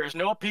stating. There is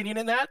no opinion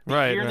in that.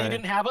 The year they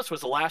didn't have us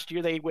was the last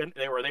year they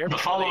were there. The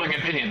following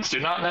opinions do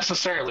not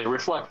necessarily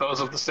reflect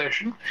those of the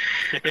station.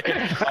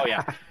 Oh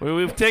yeah,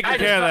 we've taken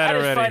care of that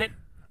already.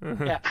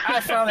 Yeah, I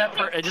found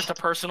that just a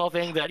personal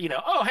thing that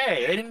oh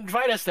hey, they didn't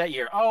invite us that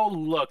year. Oh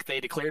look, they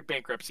declared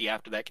bankruptcy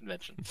after that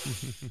convention.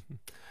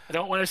 I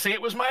don't want to say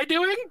it was my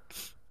doing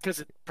because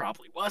it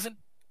probably wasn't,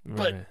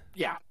 but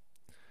yeah.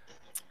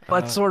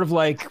 But sort of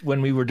like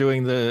when we were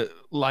doing the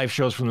live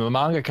shows from the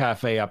Manga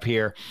Cafe up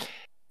here,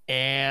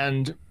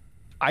 and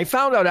I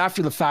found out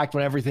after the fact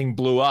when everything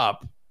blew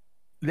up,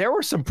 there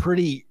were some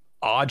pretty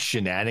odd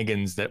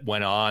shenanigans that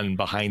went on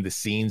behind the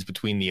scenes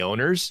between the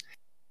owners,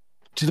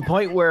 to the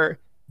point where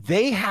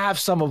they have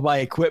some of my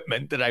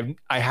equipment that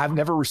I have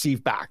never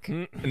received back.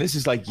 And this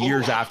is like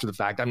years after the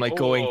fact. I'm like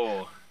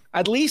going,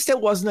 at least it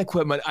wasn't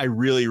equipment I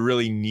really,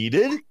 really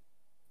needed.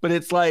 But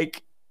it's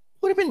like,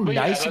 would have been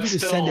nice of you to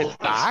send it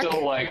back.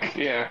 Still like,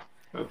 yeah.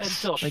 It's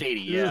still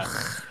shady, yeah.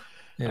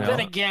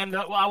 Then again,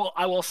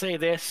 I will say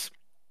this.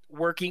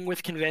 Working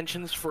with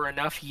conventions for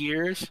enough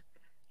years,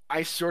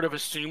 I sort of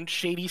assumed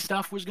shady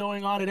stuff was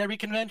going on at every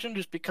convention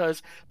just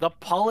because the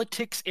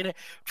politics in it.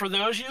 For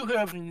those of you who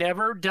have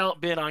never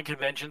been on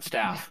convention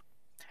staff,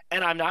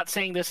 and I'm not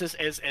saying this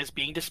as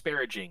being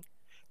disparaging,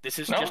 this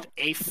is just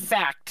a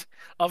fact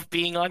of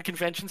being on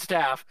convention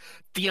staff.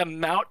 The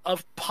amount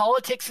of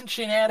politics and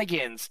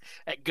shenanigans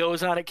that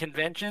goes on at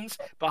conventions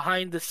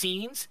behind the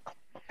scenes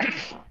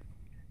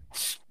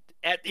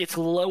at its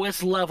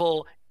lowest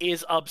level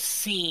is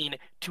obscene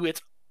to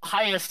its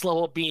highest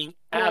level being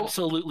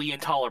absolutely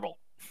intolerable.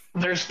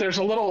 There's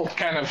a little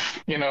kind of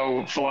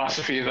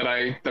philosophy that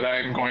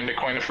I'm going to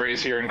coin a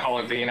phrase here and call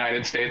it the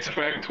United States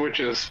effect, which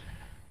is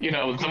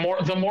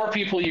the more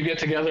people you get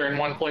together in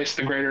one place,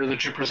 the greater the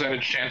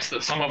percentage chance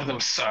that some of them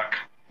suck.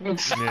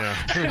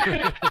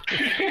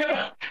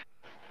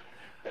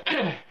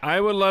 I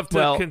would love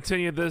to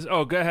continue this.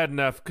 Oh, go ahead,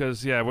 Neff,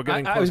 because we're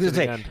getting close to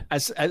the end.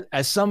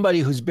 As somebody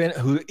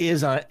who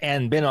is on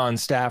and been on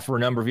staff for a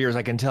number of years,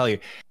 I can tell you,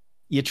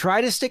 you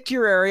try to stick to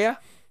your area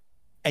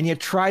and you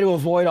try to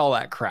avoid all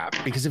that crap,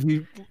 because if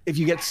you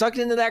get sucked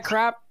into that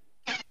crap,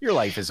 your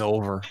life is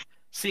over.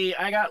 See,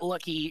 I got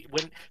lucky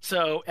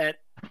so at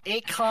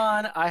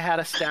Acon, I had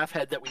a staff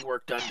head that we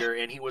worked under,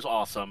 and he was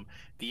awesome.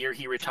 The year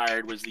he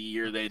retired was the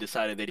year they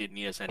decided they didn't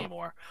need us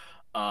anymore.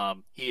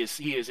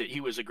 He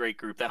was a great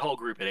group. That whole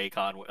group at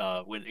Acon,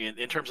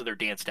 in terms of their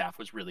dance staff,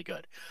 was really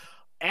good.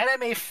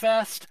 Anime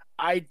Fest,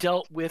 I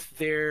dealt with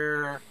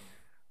their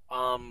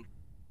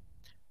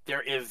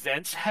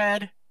events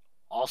head,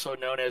 also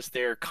known as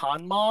their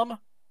con mom.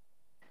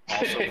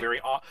 Also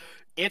very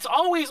it's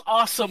always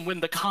awesome when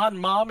the con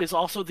mom is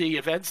also the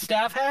event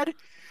staff head,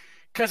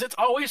 because it's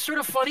always sort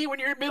of funny when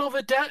you're in the middle of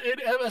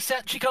a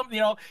set. She comes,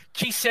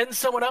 she sends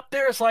someone up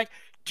there. It's like,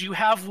 do you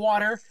have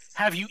water?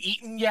 Have you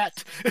eaten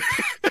yet? Do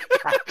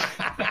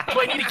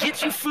I need to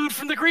get you food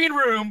from the green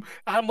room?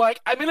 I'm like,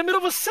 I'm in the middle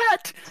of a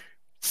set.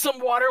 Some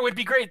water would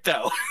be great,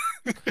 though.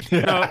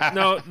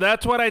 No,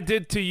 that's what I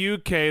did to you,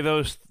 Kay.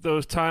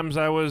 Those times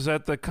I was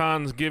at the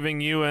cons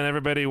giving you and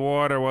everybody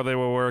water while they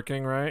were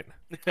working, right?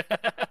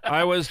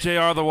 I was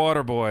JR the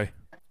water boy.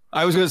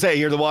 I was going to say,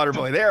 you're the water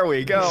boy. There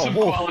we go. Some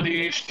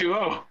quality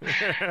H2O.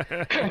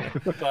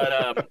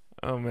 But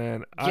oh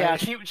man, yeah,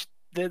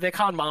 the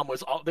con mom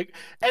was and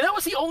that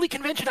was the only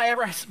convention I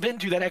ever been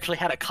to that actually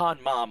had a con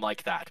mom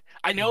like that.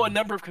 I know a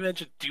number of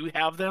conventions do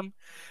have them.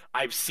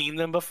 I've seen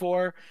them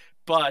before,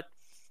 but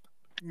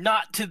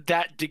not to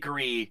that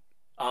degree.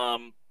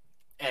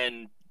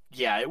 And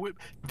yeah, it would.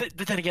 But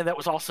then again, that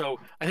was also,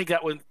 I think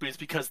that was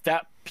because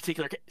that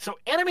particular. So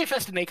Anime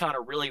Fest and Acon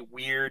are really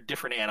weird,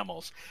 different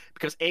animals,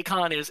 because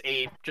Acon is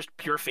a just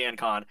pure fan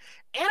con.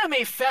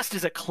 Anime Fest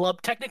is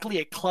technically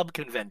a club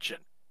convention.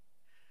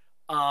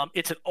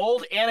 It's an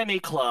old anime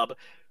club,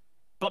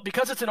 but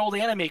because it's an old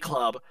anime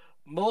club,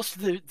 most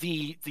of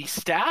the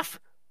staff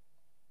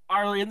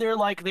are in there,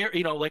 like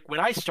when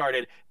I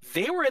started,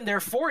 they were in their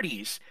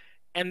 40s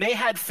and they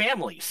had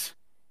families.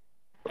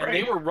 And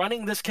they were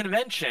running this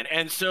convention,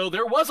 and so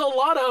there was a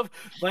lot of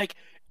there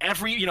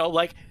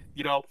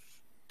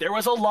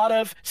was a lot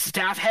of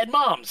staff head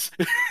moms,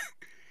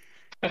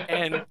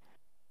 and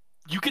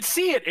you could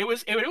see it. It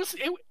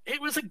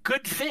was a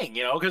good thing,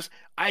 because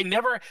I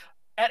never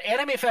at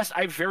Anime Fest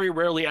I very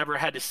rarely ever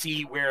had to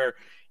see where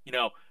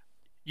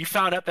you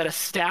found out that a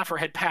staffer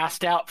had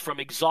passed out from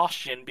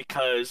exhaustion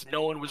because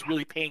no one was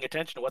really paying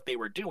attention to what they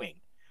were doing.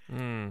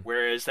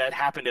 Whereas that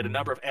happened at a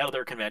number of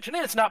other conventions.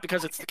 And it's not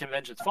because it's the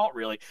convention's fault,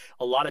 really.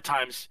 A lot of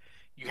times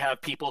you have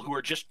people who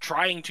are just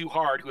trying too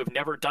hard, who have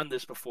never done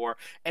this before,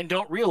 and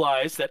don't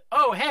realize that,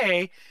 oh,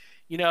 hey,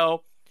 you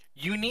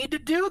need to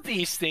do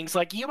these things.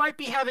 Like, you might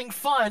be having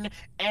fun,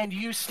 and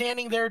you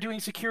standing there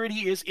doing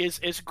security is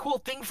a cool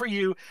thing for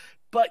you,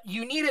 but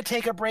you need to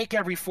take a break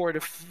every 4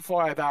 to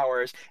 5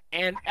 hours.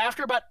 And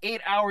after about 8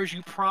 hours,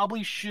 you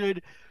probably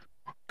should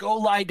go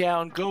lie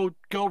down, go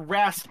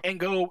rest, and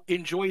go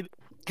enjoy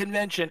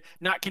convention,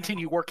 not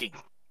continue working.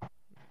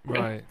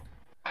 Right.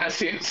 I've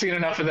seen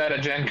enough of that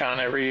at Gen Con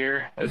every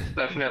year. It's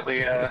definitely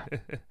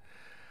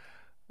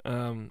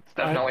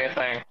definitely a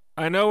thing.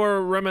 I know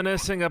we're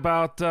reminiscing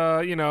about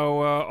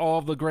all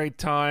of the great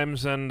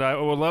times, and I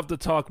would love to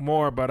talk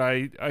more, but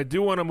I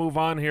do want to move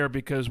on here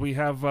because we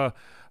have a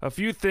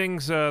few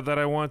things that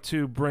I want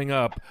to bring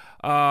up.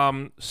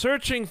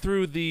 Searching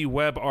through the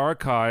web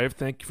archive,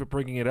 thank you for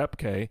bringing it up,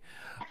 Kay.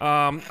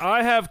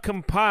 I have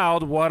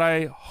compiled what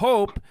I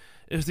hope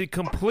is the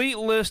complete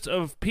list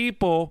of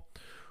people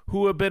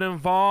who have been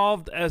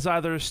involved as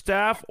either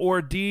staff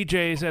or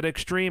DJs at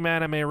Extreme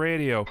Anime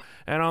Radio.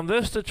 And on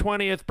this, the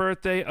 20th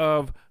birthday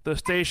of the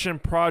station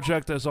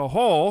project as a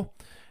whole,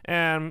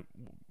 and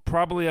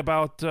probably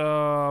about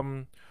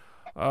a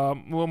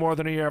little more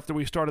than a year after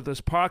we started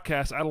this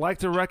podcast, I'd like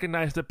to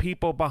recognize the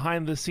people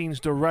behind the scenes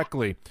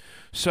directly.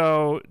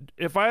 So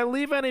if I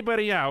leave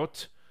anybody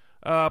out,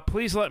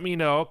 please let me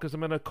know, because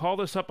I'm going to call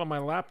this up on my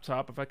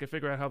laptop if I can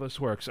figure out how this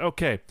works.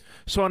 Okay,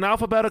 so in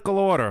alphabetical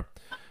order,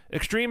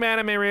 Extreme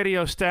Anime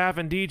Radio staff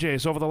and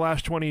DJs over the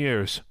last 20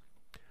 years.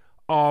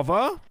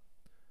 Alva,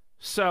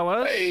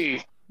 Celis.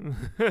 Hey.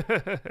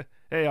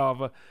 Hey,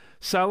 Alva.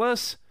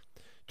 Celis,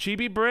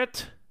 Chibi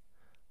Brit,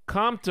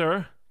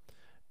 Compter,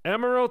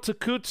 Emerald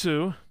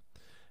Takutsu,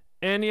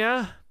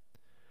 Enya,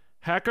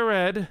 Hacker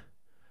Ed,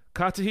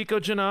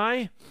 Katsuhiko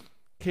Janai,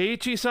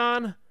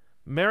 Keiichi-san,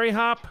 Mary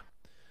Hop,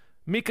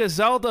 Mika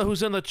Zelda,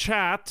 who's in the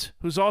chat,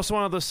 who's also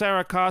one of the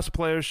Sarah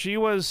cosplayers. She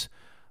was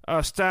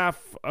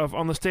staff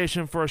on the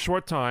station for a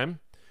short time.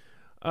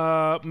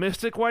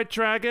 Mystic White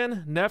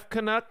Dragon, Nef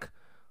Canuck,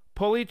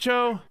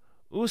 Policho,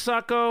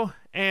 Usako,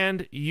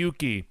 and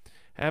Yuki.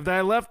 Have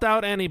I left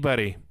out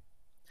anybody?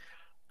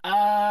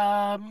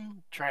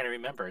 Trying to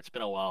remember. It's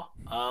been a while.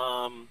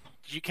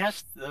 Did you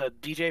catch the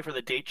DJ for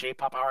the Date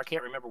J-Pop Hour? I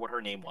can't remember what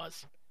her name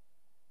was.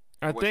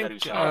 I think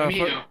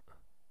Miyu.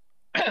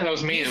 That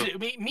was Miyu.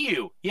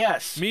 Miyu,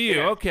 yes. Miyu,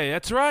 yeah. Okay,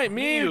 that's right.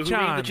 Miyu, who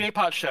made the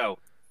J-Pop show.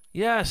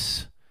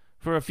 Yes,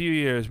 for a few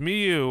years.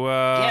 Miyu.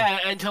 Yeah,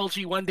 until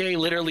she one day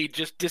literally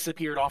just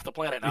disappeared off the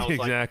planet. And I was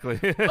exactly.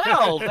 like,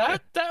 well,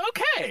 that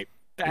okay.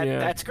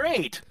 That's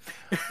great.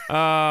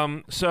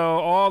 So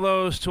all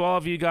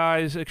of you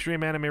guys,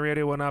 Extreme Anime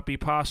Radio would not be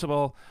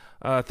possible.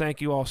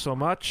 Thank you all so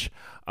much.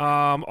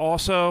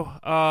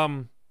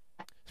 Also,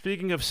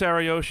 speaking of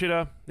Sarah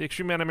Yoshida, the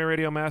Extreme Anime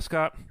Radio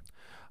mascot,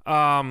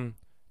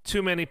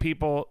 too many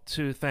people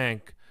to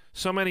thank.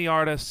 So many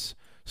artists,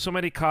 so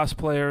many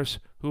cosplayers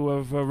who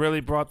have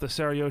really brought the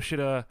Sarah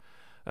Yoshida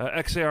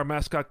XAR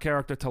mascot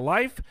character to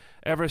life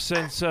ever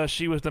since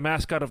she was the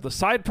mascot of the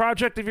Side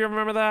Project, if you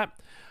remember that.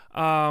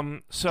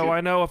 So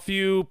I know a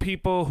few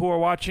people who are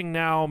watching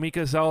now,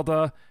 Mika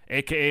Zelda,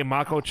 a.k.a.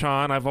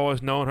 Mako-chan. I've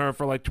always known her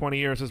for like 20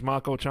 years as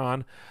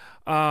Mako-chan.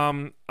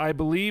 I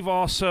believe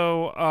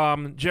also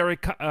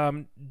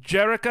Jericandra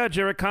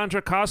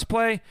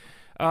Cosplay.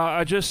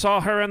 I just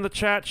saw her in the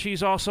chat.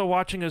 She's also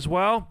watching as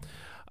well.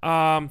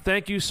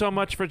 Thank you so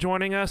much for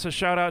joining us. A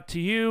shout out to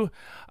you.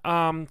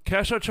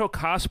 Keshocho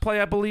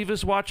Cosplay, I believe,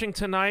 is watching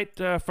tonight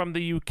from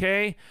the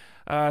UK.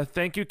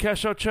 Thank you,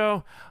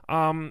 Keshocho.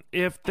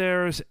 If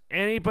there's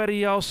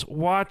anybody else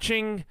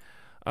watching,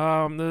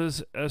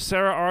 there's a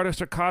Sarah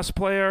artist or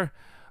cosplayer,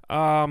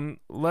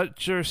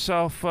 let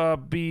yourself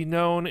be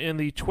known in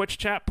the Twitch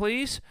chat,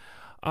 please.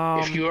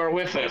 If you are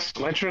with us,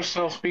 let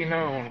yourself be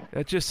known.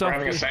 Let yourself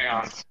We're having a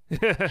seance.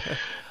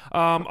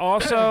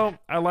 Also,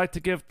 I'd like to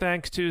give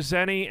thanks to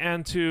Zenny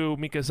and to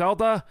Mika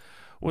Zelda.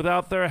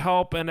 Without their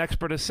help and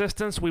expert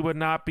assistance, we would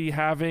not be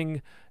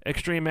having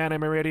Extreme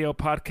Anime Radio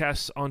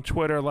podcasts on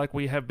Twitter like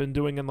we have been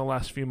doing in the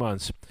last few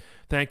months.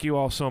 Thank you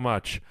all so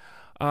much.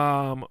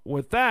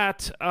 With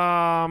that,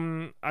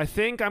 I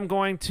think I'm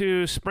going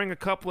to spring a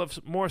couple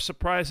of more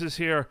surprises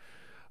here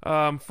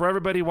for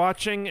everybody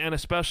watching, and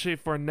especially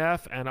for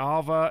Neff and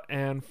Alva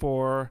and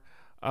for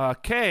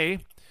Kay.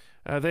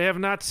 They have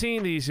not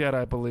seen these yet,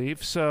 I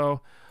believe. So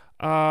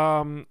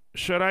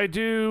should I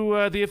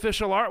do the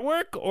official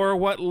artwork or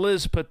what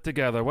Liz put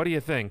together? What do you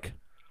think?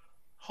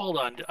 Hold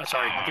on.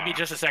 Sorry, give me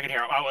just a second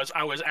here.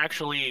 I was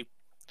actually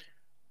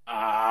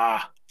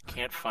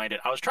can't find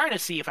it. I was trying to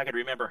see if I could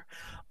remember.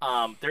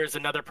 There's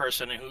another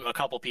person a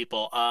couple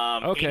people.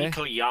 Okay. Amy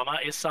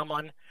Koyama is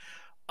someone.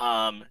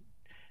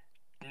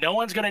 No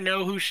one's gonna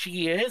know who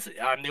she is.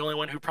 I'm the only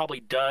one who probably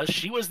does.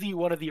 She was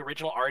one of the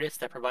original artists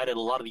that provided a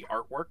lot of the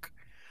artwork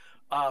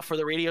for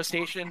the radio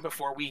station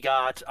before we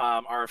got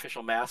our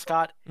official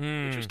mascot,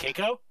 which was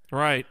Keiko.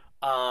 Right.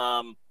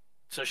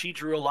 So she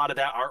drew a lot of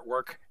that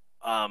artwork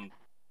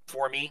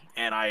for me,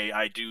 and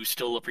I do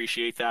still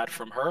appreciate that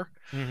from her.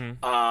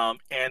 Mm-hmm.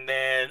 And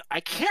then I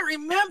can't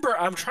remember.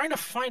 I'm trying to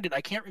find it. I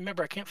can't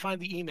remember. I can't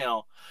find the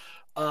email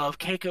of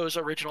Keiko's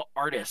original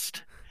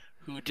artist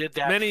who did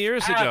that many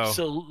years ago.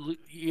 Absolutely,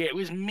 yeah, it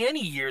was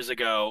many years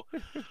ago.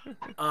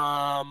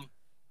 Oh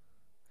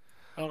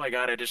my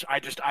god! I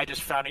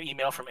just found an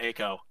email from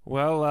Eiko.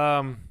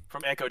 Well,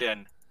 from Echo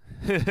Den.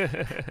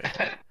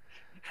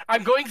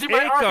 I'm going through my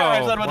Eiko.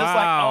 archives and I'm just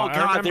Wow. like, oh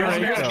god, there's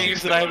Eiko.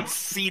 games that I haven't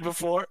seen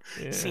before.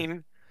 Yeah.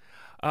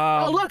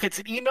 Oh look, it's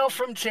an email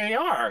from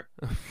JR.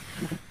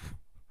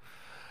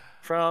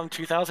 From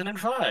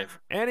 2005.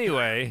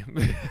 Anyway,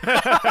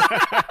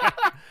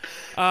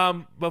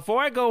 before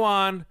I go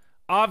on,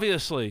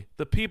 obviously,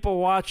 the people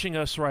watching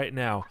us right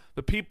now,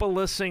 the people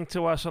listening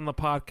to us on the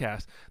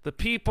podcast, the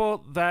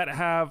people that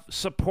have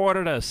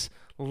supported us,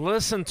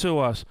 listened to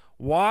us,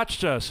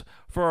 watched us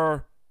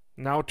for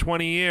now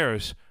 20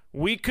 years,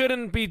 we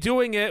couldn't be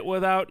doing it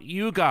without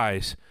you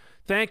guys.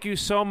 Thank you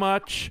so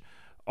much.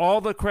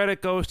 All the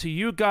credit goes to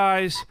you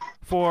guys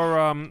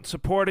for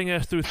supporting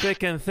us through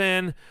thick and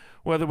thin,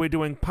 whether we're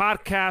doing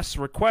podcasts,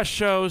 request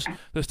shows,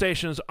 the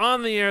station's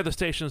on the air, the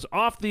station's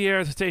off the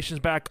air, the station's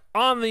back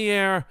on the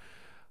air,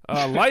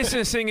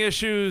 licensing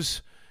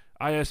issues,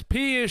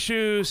 ISP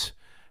issues,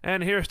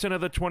 and here's to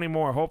another 20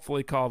 more,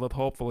 hopefully, called it,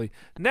 hopefully.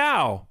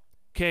 Now,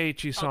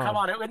 Keiichi-san. Oh, come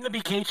on. It wouldn't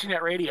be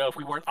KeiichiNet Radio if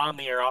we weren't on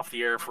the air, off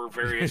the air for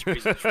various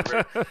reasons.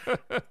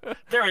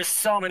 There is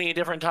so many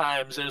different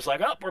times. It's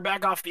like, oh, we're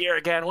back off the air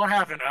again. What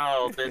happened?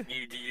 Oh, then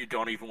you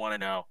don't even want to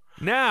know.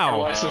 Now. Our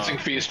licensing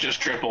fees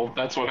just tripled.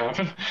 That's what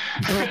happened.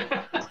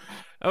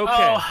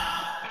 Okay.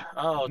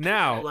 Oh,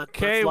 now,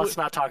 let's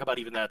not talk about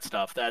even that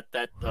stuff.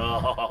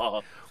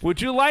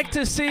 Would you like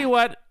to see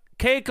what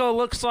Keiko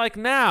looks like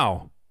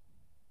now?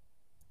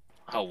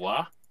 Oh,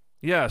 what?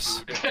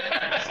 Yes.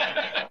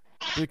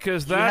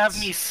 Because you that's...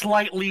 have me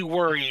slightly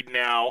worried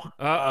now.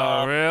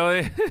 Uh-oh,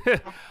 really?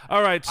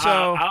 All right,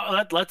 so...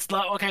 let's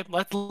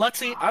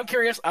see. I'm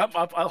curious.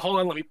 Hold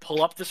on, let me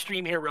pull up the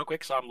stream here real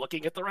quick so I'm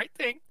looking at the right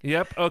thing.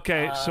 Yep,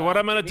 okay. So what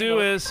I'm going to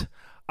do is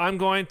I'm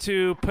going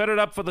to put it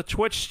up for the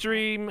Twitch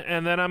stream,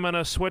 and then I'm going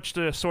to switch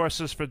to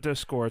sources for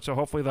Discord, so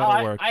hopefully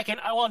that'll work. I can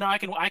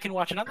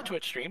watch it on the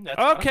Twitch stream. That's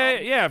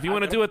okay, yeah, if you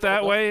want to do it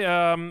that way,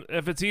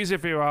 if it's easier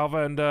for you,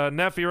 Alva. And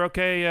Neff, you're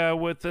okay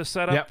with this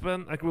setup? Yep.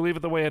 And I can leave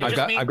it the way it is.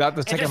 I've got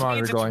the second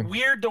monitor going. It's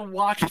weird to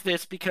watch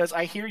this because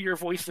I hear your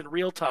voice in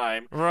real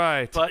time.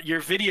 Right. But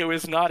your video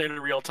is not in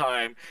real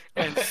time.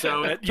 And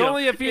so... it's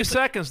only a few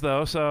seconds,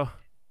 though, so...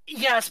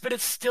 Yes, but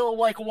it's still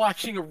like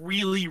watching a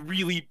really,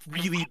 really,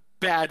 really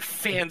bad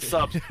fan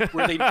subs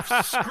where they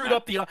screwed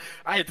up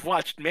I had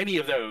watched many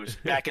of those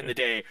back in the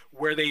day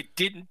where they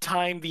didn't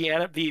time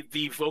the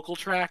vocal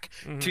track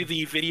to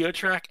the video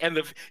track, and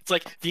it's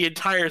like the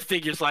entire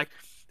thing is like,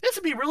 this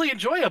would be really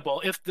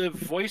enjoyable if the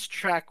voice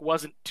track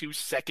wasn't 2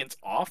 seconds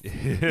off.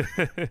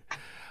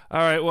 All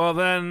right, well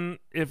then,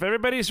 if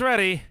everybody's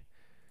ready,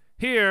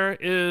 here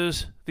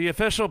is the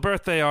official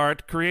birthday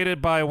art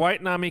created by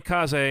White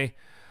Namikaze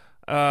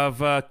of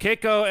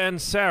Keiko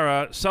and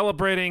Sarah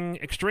celebrating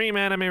Extreme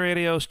Anime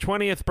Radio's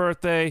 20th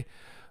birthday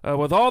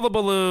with all the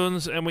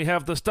balloons, and we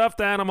have the stuffed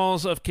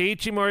animals of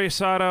Keiichi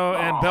Morisato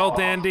and Belle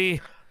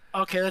Dandy.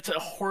 Okay, that's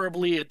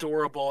horribly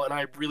adorable, and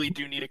I really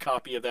do need a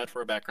copy of that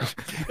for a background.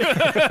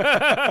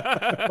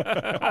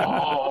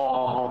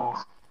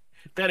 Oh.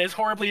 That is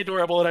horribly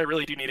adorable, and I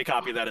really do need a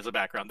copy of that as a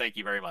background. Thank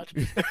you very much.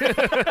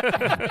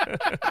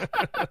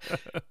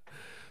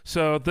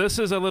 So this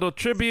is a little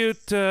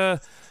tribute.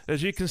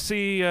 As you can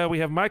see, we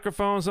have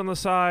microphones on the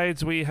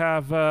sides. We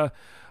have, I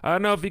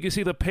don't know if you can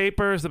see the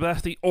papers.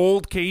 That's the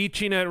old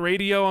Keiichi Net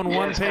Radio on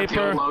one it's got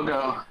paper. the old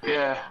logo.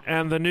 Yeah.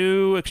 And the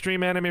new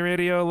Extreme Anime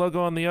Radio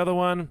logo on the other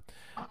one.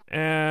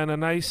 And a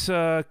nice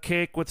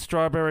cake with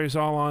strawberries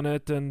all on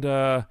it. And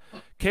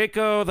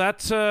Keiko,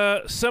 that's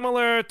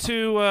similar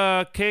to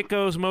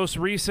Keiko's most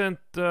recent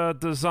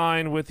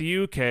design with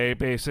UK,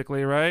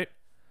 basically, right?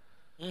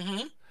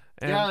 Mm-hmm.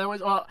 Yeah, there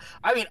was.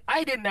 I mean,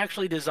 I didn't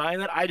actually design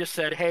that. I just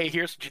said, "Hey,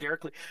 here's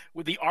generically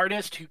with the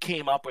artist who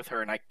came up with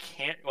her," and I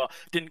can't. Well,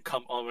 didn't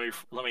come.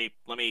 Let me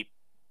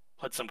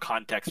put some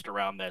context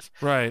around this.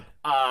 Right.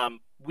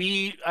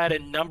 We had a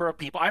number of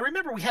people. I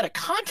remember we had a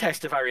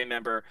contest, if I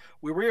remember,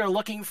 where we were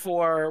looking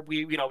for.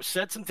 We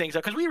said some things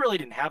because we really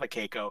didn't have a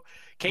Keiko.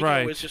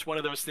 Keiko was just one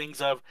of those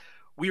things of.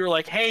 We were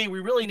like, "Hey,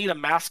 we really need a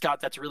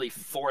mascot that's really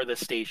for the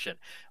station."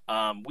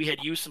 We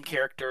had used some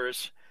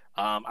characters.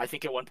 I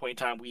think at one point in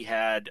time we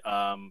had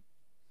a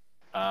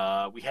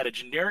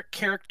generic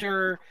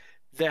character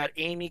that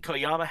Amy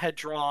Koyama had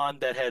drawn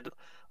that had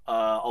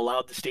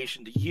allowed the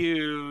station to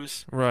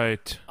use.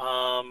 Right.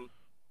 And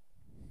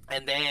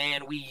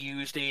then we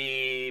used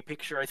a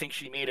picture I think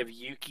she made of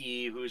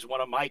Yuki, who's one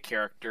of my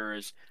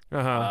characters,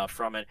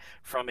 from an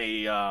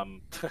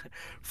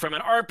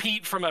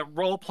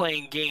role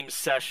playing game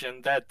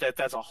session.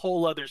 That's a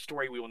whole other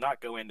story. We will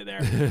not go into there.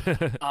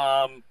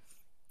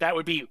 That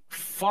would be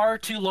far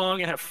too long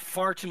and have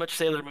far too much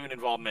Sailor Moon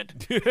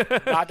involvement.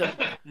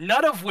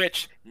 None of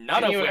which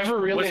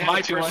was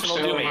my personal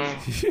doing.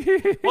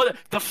 Well,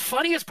 the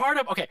funniest part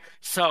of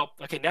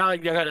now I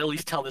gotta at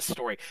least tell this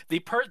story. The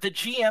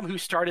GM who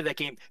started that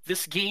game,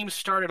 this game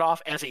started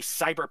off as a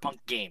cyberpunk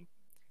game.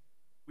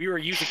 We were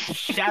using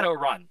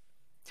Shadowrun,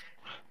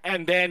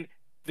 and then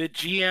the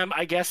GM,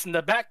 I guess, in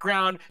the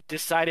background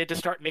decided to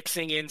start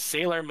mixing in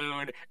Sailor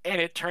Moon,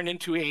 and it turned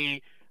into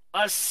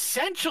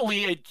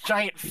essentially a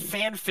giant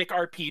fanfic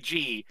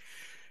RPG,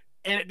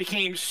 and it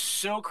became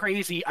so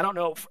crazy. I don't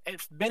know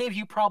if many of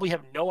you probably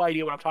have no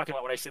idea what I'm talking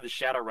about when I say the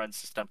Shadowrun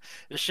system.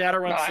 The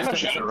Shadowrun system.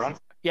 Shadowrun.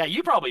 Yeah,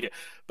 you probably do,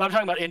 but I'm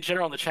talking about in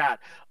general in the chat.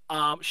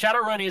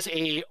 Shadowrun is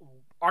a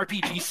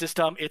RPG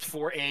system. It's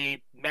for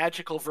a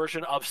magical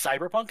version of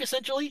Cyberpunk,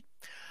 essentially.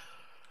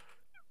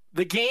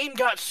 The game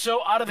got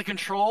so out of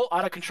control,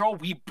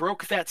 we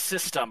broke that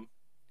system,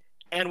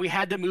 and we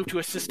had to move to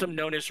a system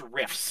known as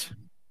Rifts.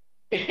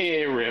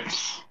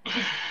 Rips.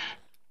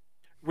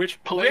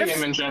 Which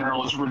Palladium in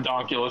general is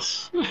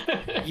redonkulous.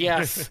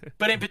 Yes,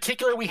 but in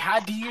particular we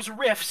had to use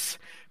Rifts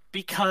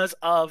because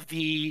of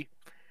the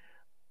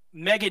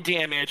mega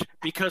damage,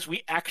 because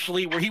we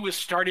actually where he was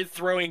started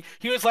throwing,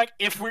 he was like,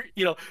 if we're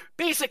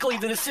basically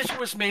the decision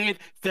was made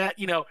that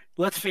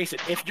let's face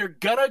it, if you're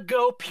gonna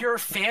go pure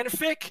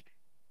fanfic,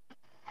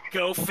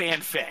 go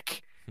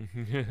fanfic.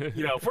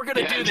 If we're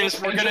gonna do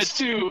this, we're gonna just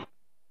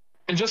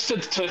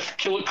to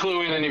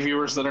clue in any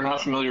viewers that are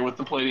not familiar with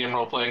the Palladium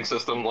role-playing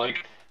system,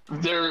 like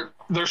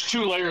there's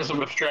 2 layers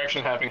of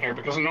abstraction happening here,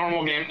 because in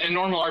normal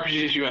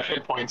RPGs you have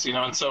hit points,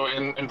 and so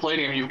in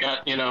Palladium you've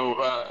got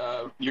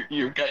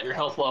you've got your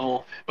health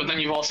level, but then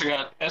you've also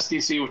got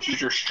SDC, which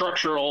is your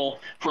structural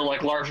for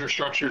like larger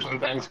structures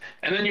and things,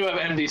 and then you have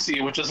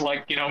MDC, which is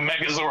like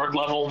Megazord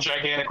level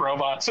gigantic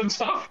robots and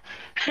stuff.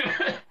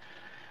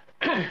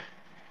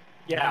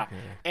 Yeah,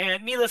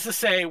 and needless to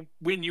say,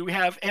 when you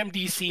have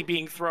MDC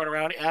being thrown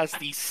around as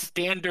the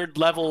standard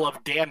level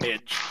of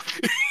damage,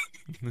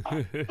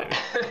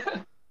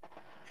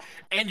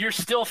 and you're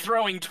still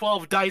throwing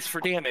 12 dice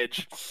for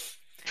damage,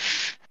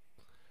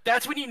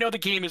 that's when you know the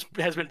game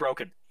has been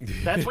broken.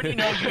 That's when you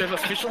know you have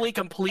officially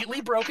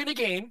completely broken a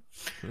game,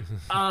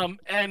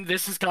 and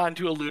this has gone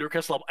to a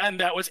ludicrous level. And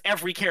that was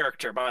every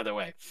character, by the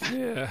way.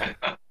 Yeah.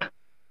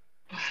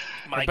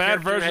 My a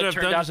bad version of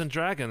Dungeons and and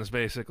Dragons,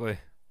 basically.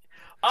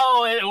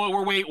 Oh,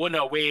 we're way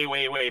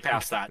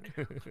past that.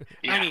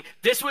 Yeah. I mean,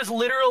 this was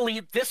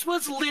literally,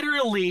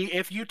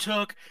 if you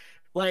took,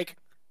 like,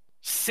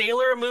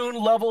 Sailor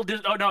Moon level,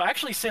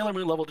 Sailor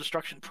Moon level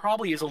destruction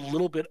probably is a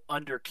little bit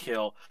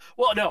underkill.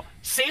 Well, no,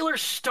 Sailor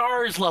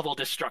Stars level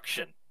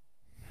destruction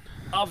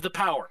of the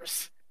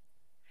powers.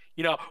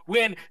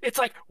 when it's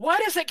like, why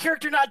does that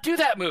character not do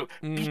that move?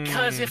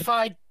 Because if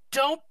I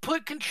don't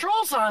put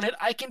controls on it,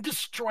 I can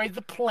destroy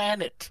the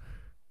planet.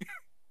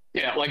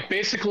 Yeah, like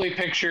basically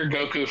picture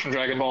Goku from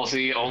Dragon Ball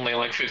Z, only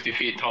like 50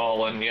 feet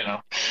tall, and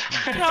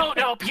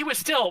No, he was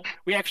still.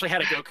 We actually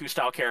had a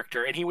Goku-style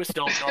character, and he was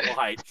still normal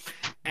height,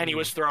 and he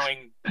was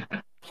throwing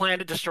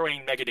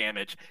planet-destroying mega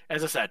damage.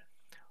 As I said,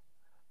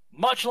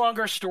 much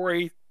longer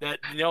story that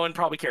no one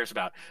probably cares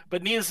about.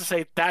 But needless to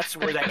say, that's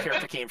where that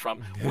character came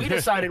from. We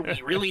decided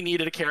we really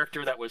needed a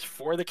character that was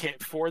for the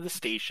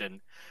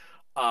station.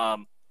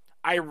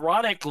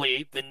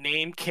 Ironically, the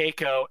name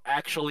Keiko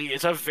actually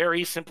is a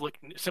very simple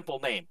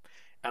name,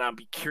 and I'd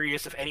be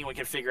curious if anyone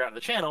can figure out in the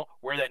channel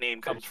where that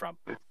name comes from.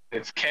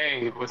 It's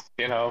K with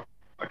a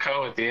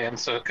ko at the end,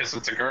 so because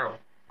it's a girl.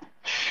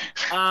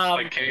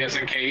 Like K as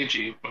in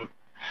KG, but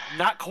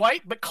not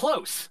quite, but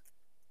close.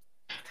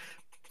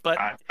 But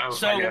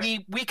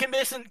we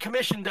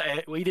commissioned.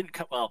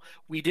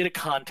 We did a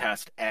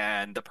contest,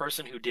 and the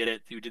person who did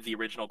the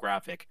original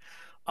graphic.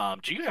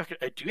 Do you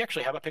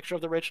actually have a picture of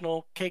the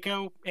original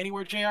Keiko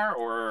anywhere, JR?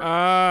 Or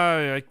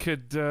I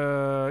could.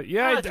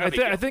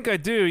 I think I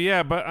do.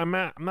 Yeah, but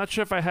I'm not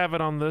sure if I have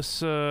it on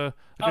this. I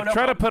could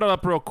try to put it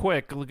up real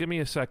quick. Give me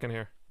a second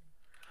here.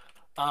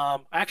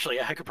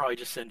 Actually, I could probably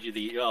just send you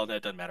the. Oh,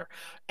 that doesn't matter.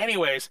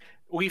 Anyways,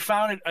 we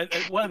found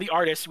one of the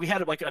artists. We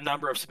had like a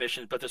number of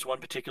submissions, but this one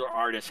particular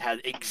artist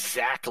had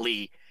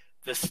exactly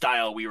the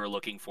style we were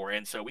looking for,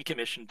 and so we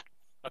commissioned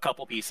a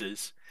couple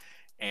pieces,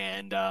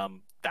 and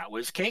that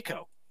was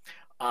Keiko.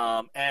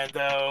 And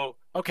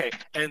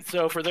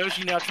so for those of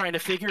you now trying to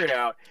figure it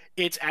out,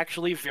 it's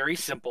actually very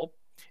simple.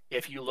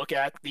 If you look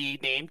at the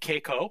name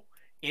Keiko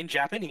in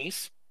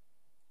Japanese,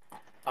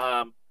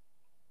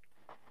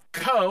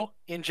 ko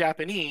in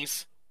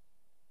Japanese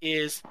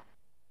is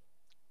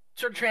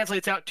sort of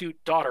translates out to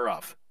daughter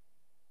of.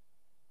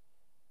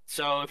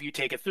 So if you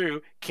take it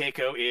through,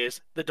 Keiko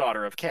is the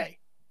daughter of K.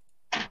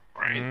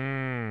 Right.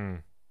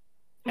 And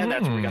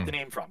that's where we got the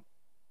name from.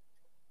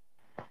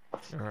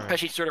 Because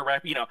she sort of,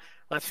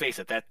 let's face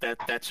it,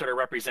 that sort of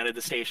represented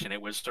the station.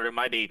 It was sort of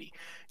my baby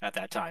at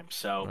that time.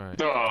 So it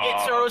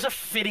sort of was a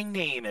fitting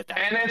name at that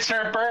time. And it's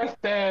her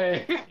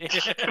birthday.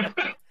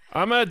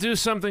 I'm going to do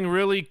something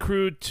really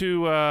crude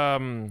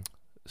to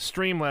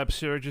Streamlabs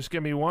here. Just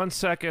give me 1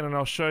 second, and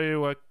I'll show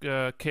you what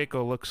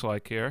Keiko looks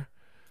like here,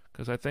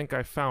 because I think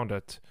I found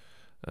it.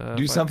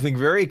 Do something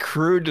very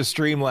crude to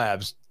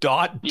Streamlabs.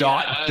 Dot.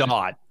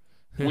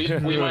 We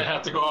might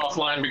have to go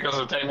offline because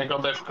of technical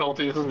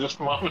difficulties in just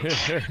a moment.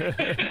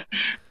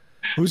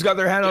 Who's got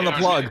their hand on the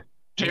plug?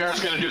 JR's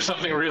going to do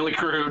something really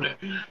crude.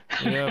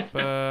 Yep.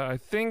 I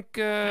think,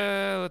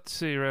 let's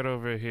see, right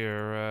over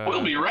here.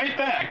 We'll be right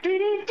back.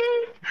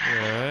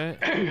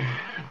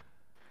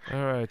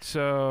 All right.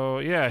 So,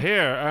 yeah,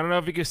 here. I don't know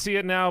if you can see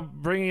it now,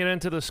 bringing it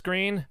into the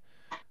screen,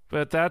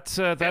 but that's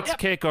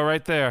Keiko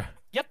right there.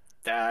 Yep.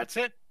 That's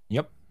it.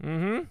 Yep.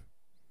 Mm-hmm.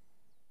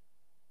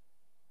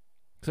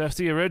 So that's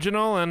the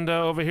original, and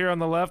over here on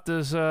the left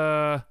is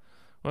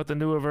what the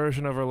newer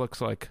version of her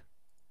looks like.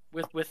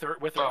 With her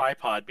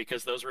iPod,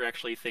 because those were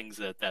actually things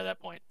at that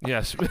point.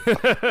 Yes.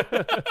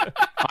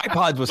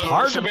 iPod was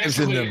hard to put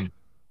in them.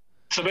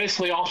 So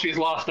basically, all she's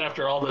lost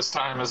after all this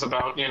time is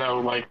about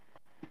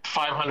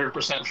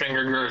 500%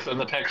 finger girth and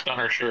the text on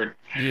her shirt.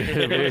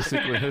 Yeah,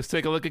 basically. Let's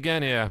take a look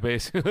again. Yeah,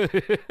 basically.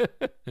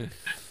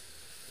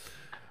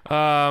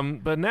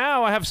 But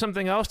now I have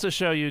something else to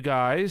show you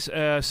guys.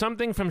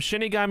 Something from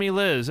Shinigami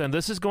Liz, and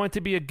this is going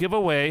to be a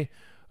giveaway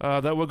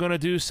that we're going to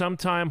do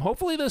sometime,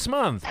 hopefully this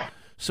month.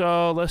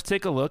 So let's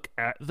take a look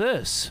at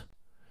this.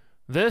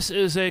 This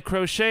is a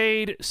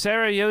crocheted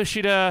Sarah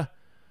Yoshida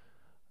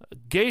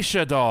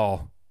geisha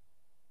doll.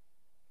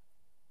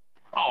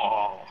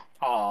 Oh,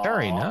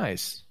 very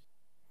nice.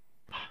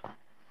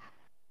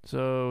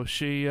 So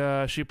she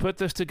put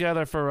this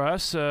together for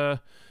us.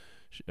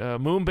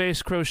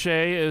 Moonbase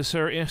Crochet is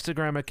her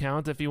Instagram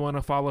account if you want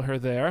to follow her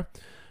there.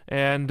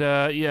 And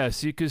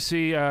yes, you can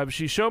see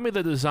she showed me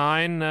the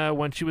design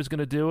when she was going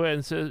to do it,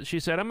 and so she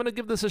said, I'm going to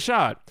give this a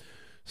shot.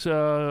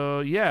 So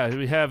yeah,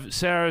 we have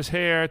Sarah's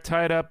hair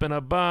tied up in a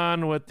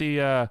bun with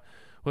the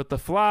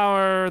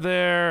flower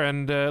there,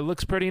 and it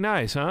looks pretty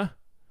nice, huh?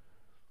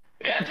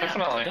 Yeah,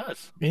 definitely. It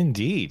does.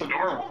 Indeed. It's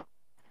adorable.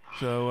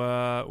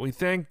 So we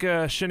thank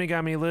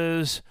Shinigami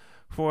Liz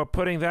for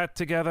putting that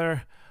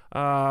together.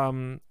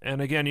 And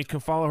again, you can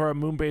follow her at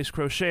Moonbase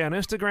Crochet on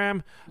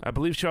Instagram. I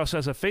believe she also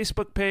has a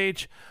Facebook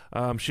page.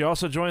 She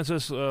also joins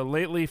us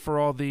lately for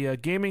all the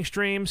gaming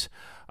streams.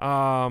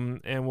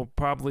 And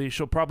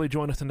she'll probably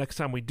join us the next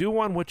time we do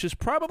one, which is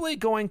probably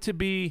going to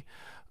be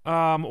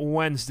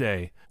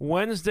Wednesday.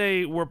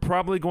 Wednesday, we're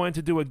probably going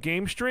to do a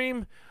game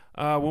stream.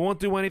 We won't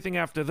do anything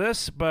after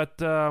this, but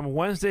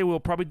Wednesday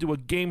we'll probably do a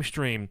game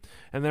stream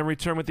and then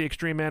return with the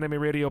Extreme Anime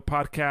Radio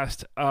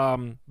podcast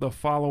the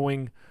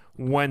following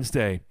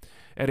Wednesday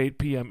at 8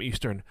 p.m.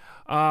 Eastern.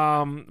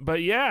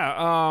 But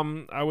yeah,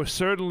 I would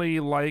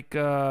certainly like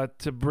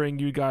to bring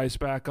you guys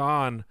back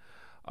on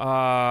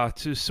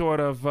to sort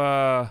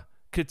of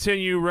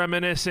continue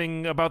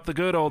reminiscing about the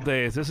good old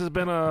days. This has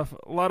been a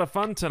lot of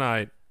fun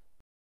tonight.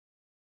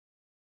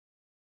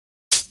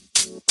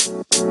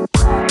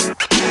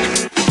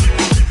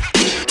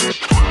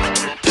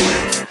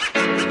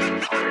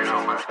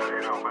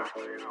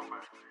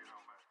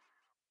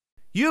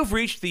 You've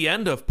reached the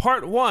end of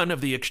Part 1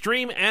 of the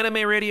Extreme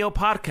Anime Radio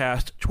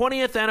Podcast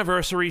 20th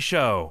Anniversary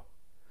Show.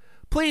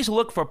 Please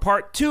look for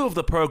Part 2 of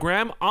the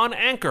program on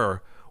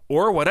Anchor,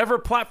 or whatever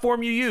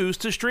platform you use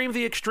to stream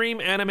the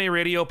Extreme Anime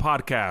Radio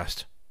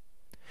Podcast.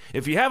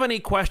 If you have any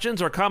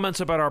questions or comments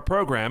about our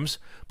programs,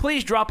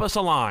 please drop us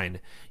a line.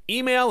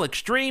 Email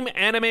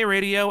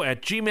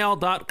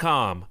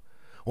extremeanimeradio@gmail.com,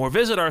 or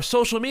visit our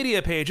social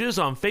media pages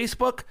on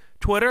Facebook,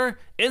 Twitter,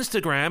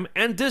 Instagram,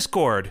 and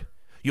Discord.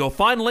 You'll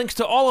find links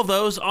to all of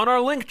those on our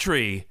link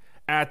tree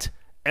at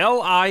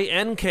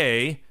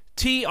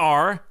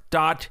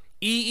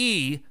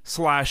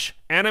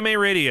linktr.ee/anime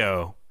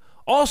radio.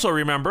 Also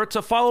remember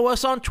to follow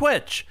us on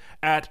Twitch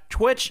at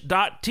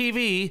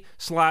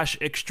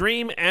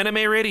twitch.tv/extreme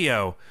anime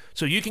radio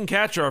so you can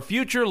catch our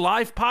future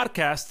live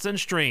podcasts and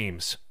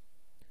streams.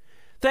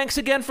 Thanks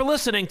again for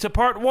listening to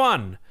Part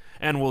 1,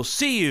 and we'll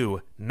see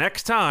you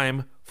next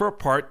time for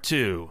Part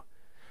 2.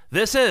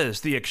 This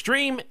is the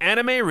Extreme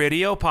Anime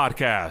Radio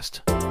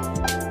Podcast.